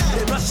fool.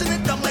 They rushing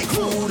it down like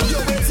food.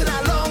 You're waiting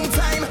a long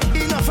time.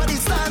 Enough of the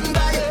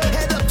standby.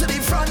 Head up to the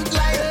front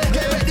line.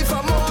 Get ready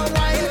for more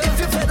wine. If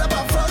you're fed up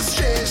of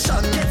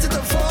frustration, get to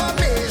the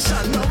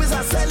formation. Now is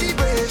a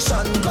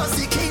celebration. Cause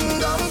the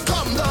kingdom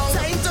come down.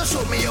 Time to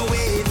show me your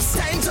waves.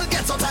 Time to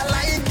get out of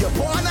line. You're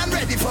born and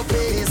ready for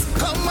pace.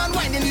 Come and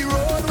wine in the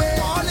roadway.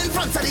 In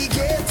front of the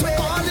gateway,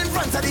 all in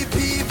front of the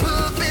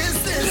people,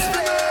 business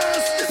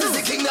place. This is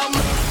the kingdom.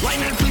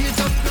 Wine and free it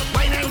up,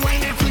 wine and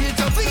free it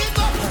up, free it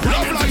up.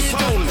 Love like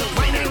sound.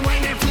 Wine and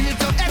free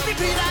it up. Every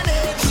beat and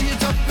age, free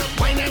it up.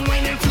 Wine and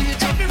free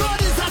it up. Every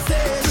road is a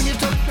stage, free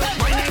it up.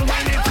 Wine and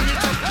free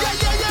it up.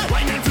 Yeah.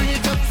 Wine and free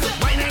it up.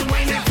 Wine and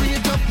free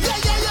it up. Yeah.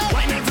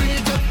 Wine and free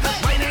it up.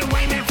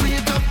 Wine and free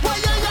it up.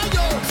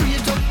 Yo. Free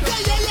it up.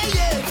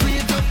 Yeah. Free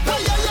it up.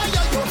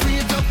 Yo.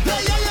 Free it up.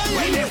 Yeah.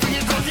 Wine and free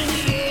it up.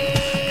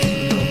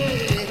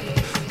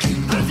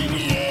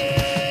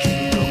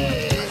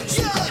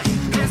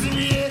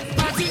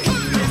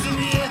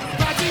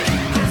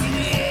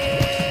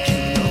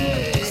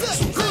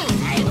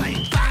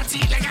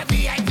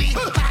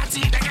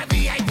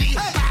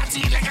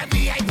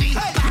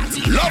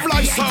 Love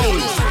like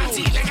sound.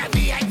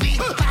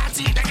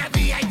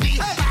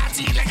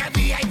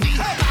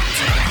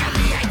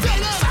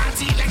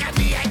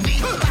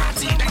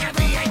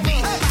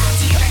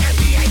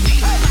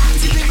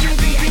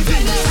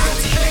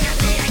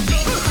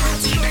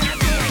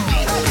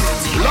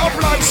 Love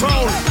like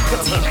sound.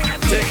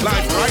 Take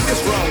life right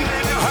this round.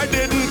 I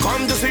didn't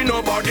come to see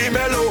nobody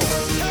mellow.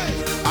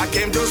 I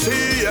came to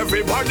see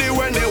everybody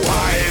when they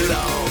wild.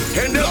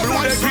 In the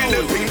blue, the green,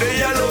 the pink, the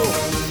yellow.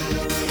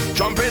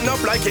 Jumping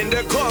up like in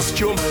the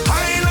costume.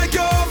 High like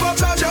you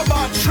overcharge your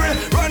battery.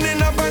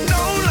 Running up and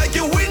down like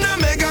you win a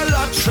mega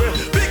lottery.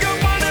 Big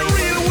up on the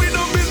real, we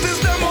do business,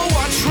 them a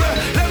watch re.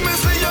 Let me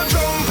see you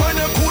jump and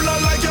you cooler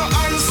like your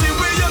auntie.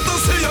 We here to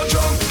see you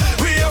jump.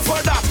 We here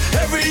for that,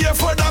 every year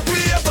for that, we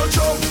here to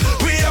jump.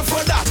 We here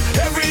for that,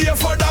 every year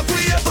for that,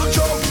 we here to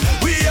jump.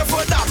 We here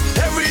for that,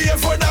 every year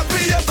for that,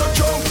 we here to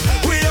jump.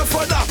 We here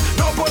for that,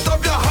 don't put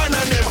up your hand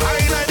on them.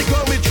 High like the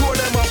cloud, we throw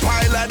them up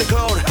high like the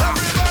cloud.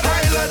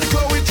 High like the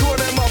cloud, we throw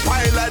them up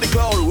high like the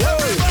cloud.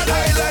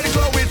 High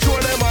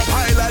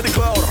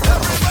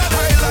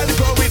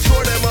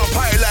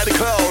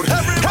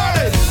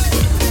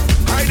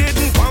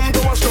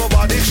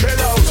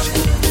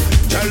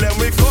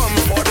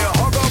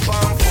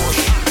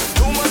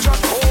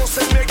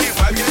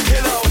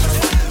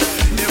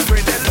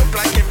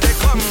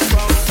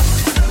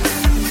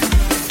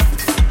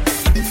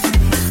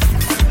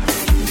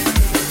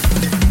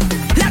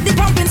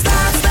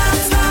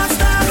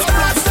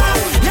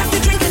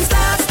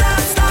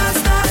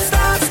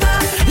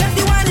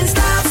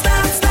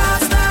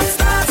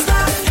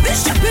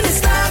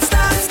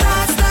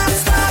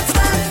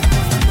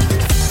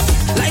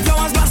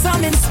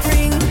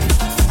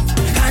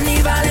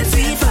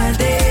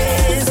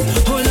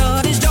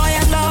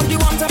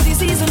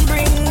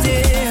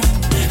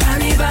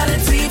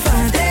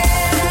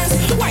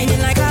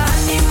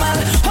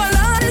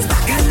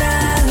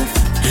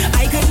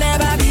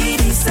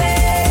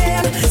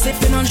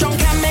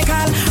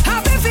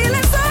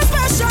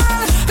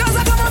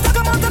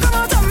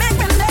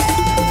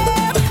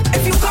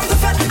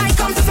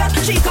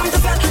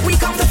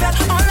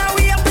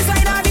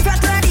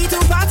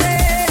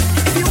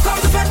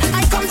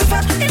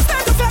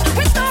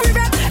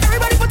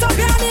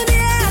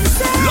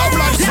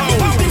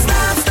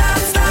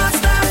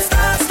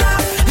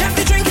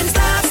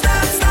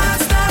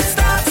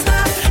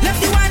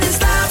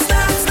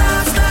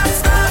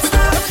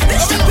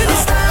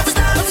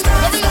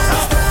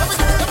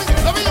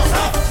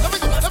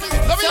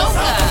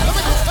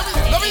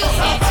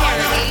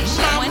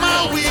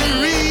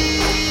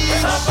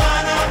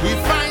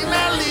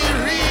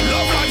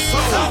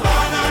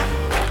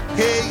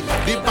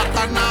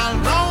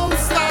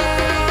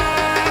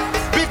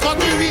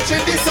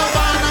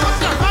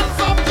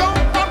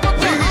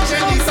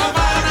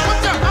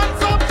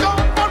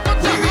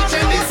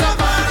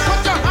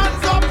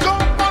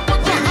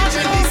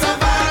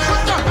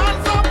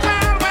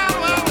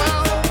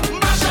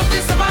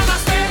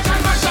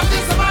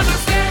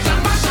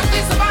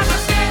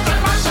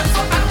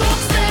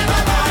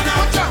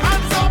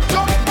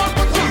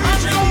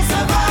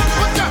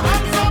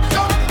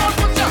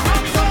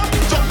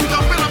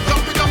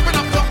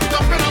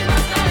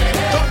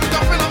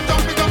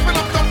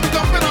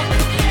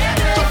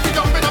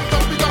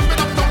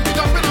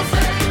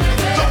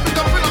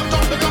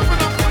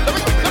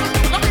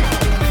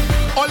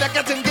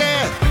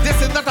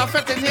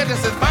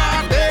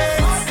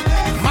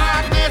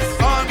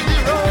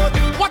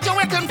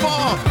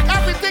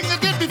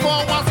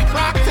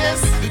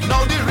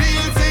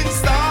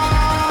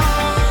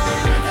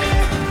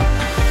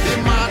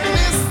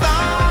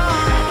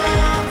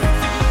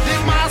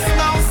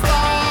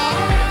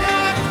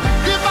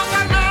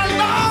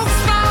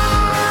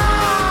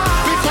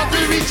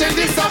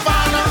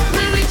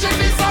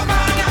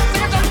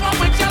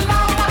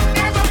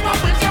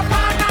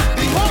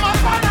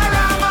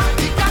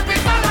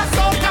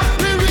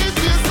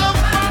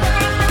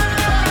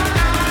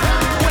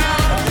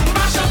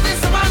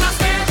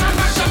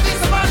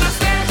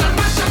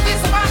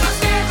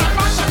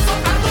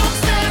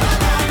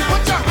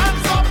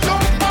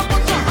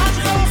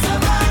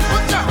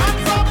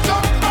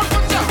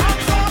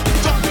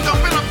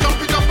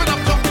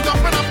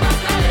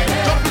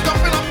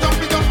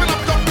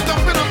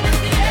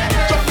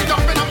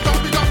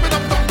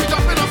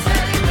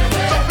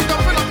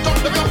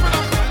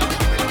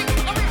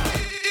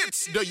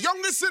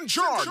youngest in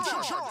charge.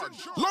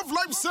 Love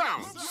Life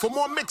Sounds. For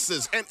more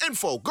mixes and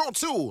info, go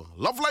to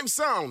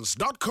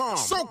lovelifesounds.com.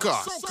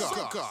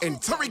 Soca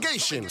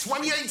Interrogation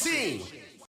 2018.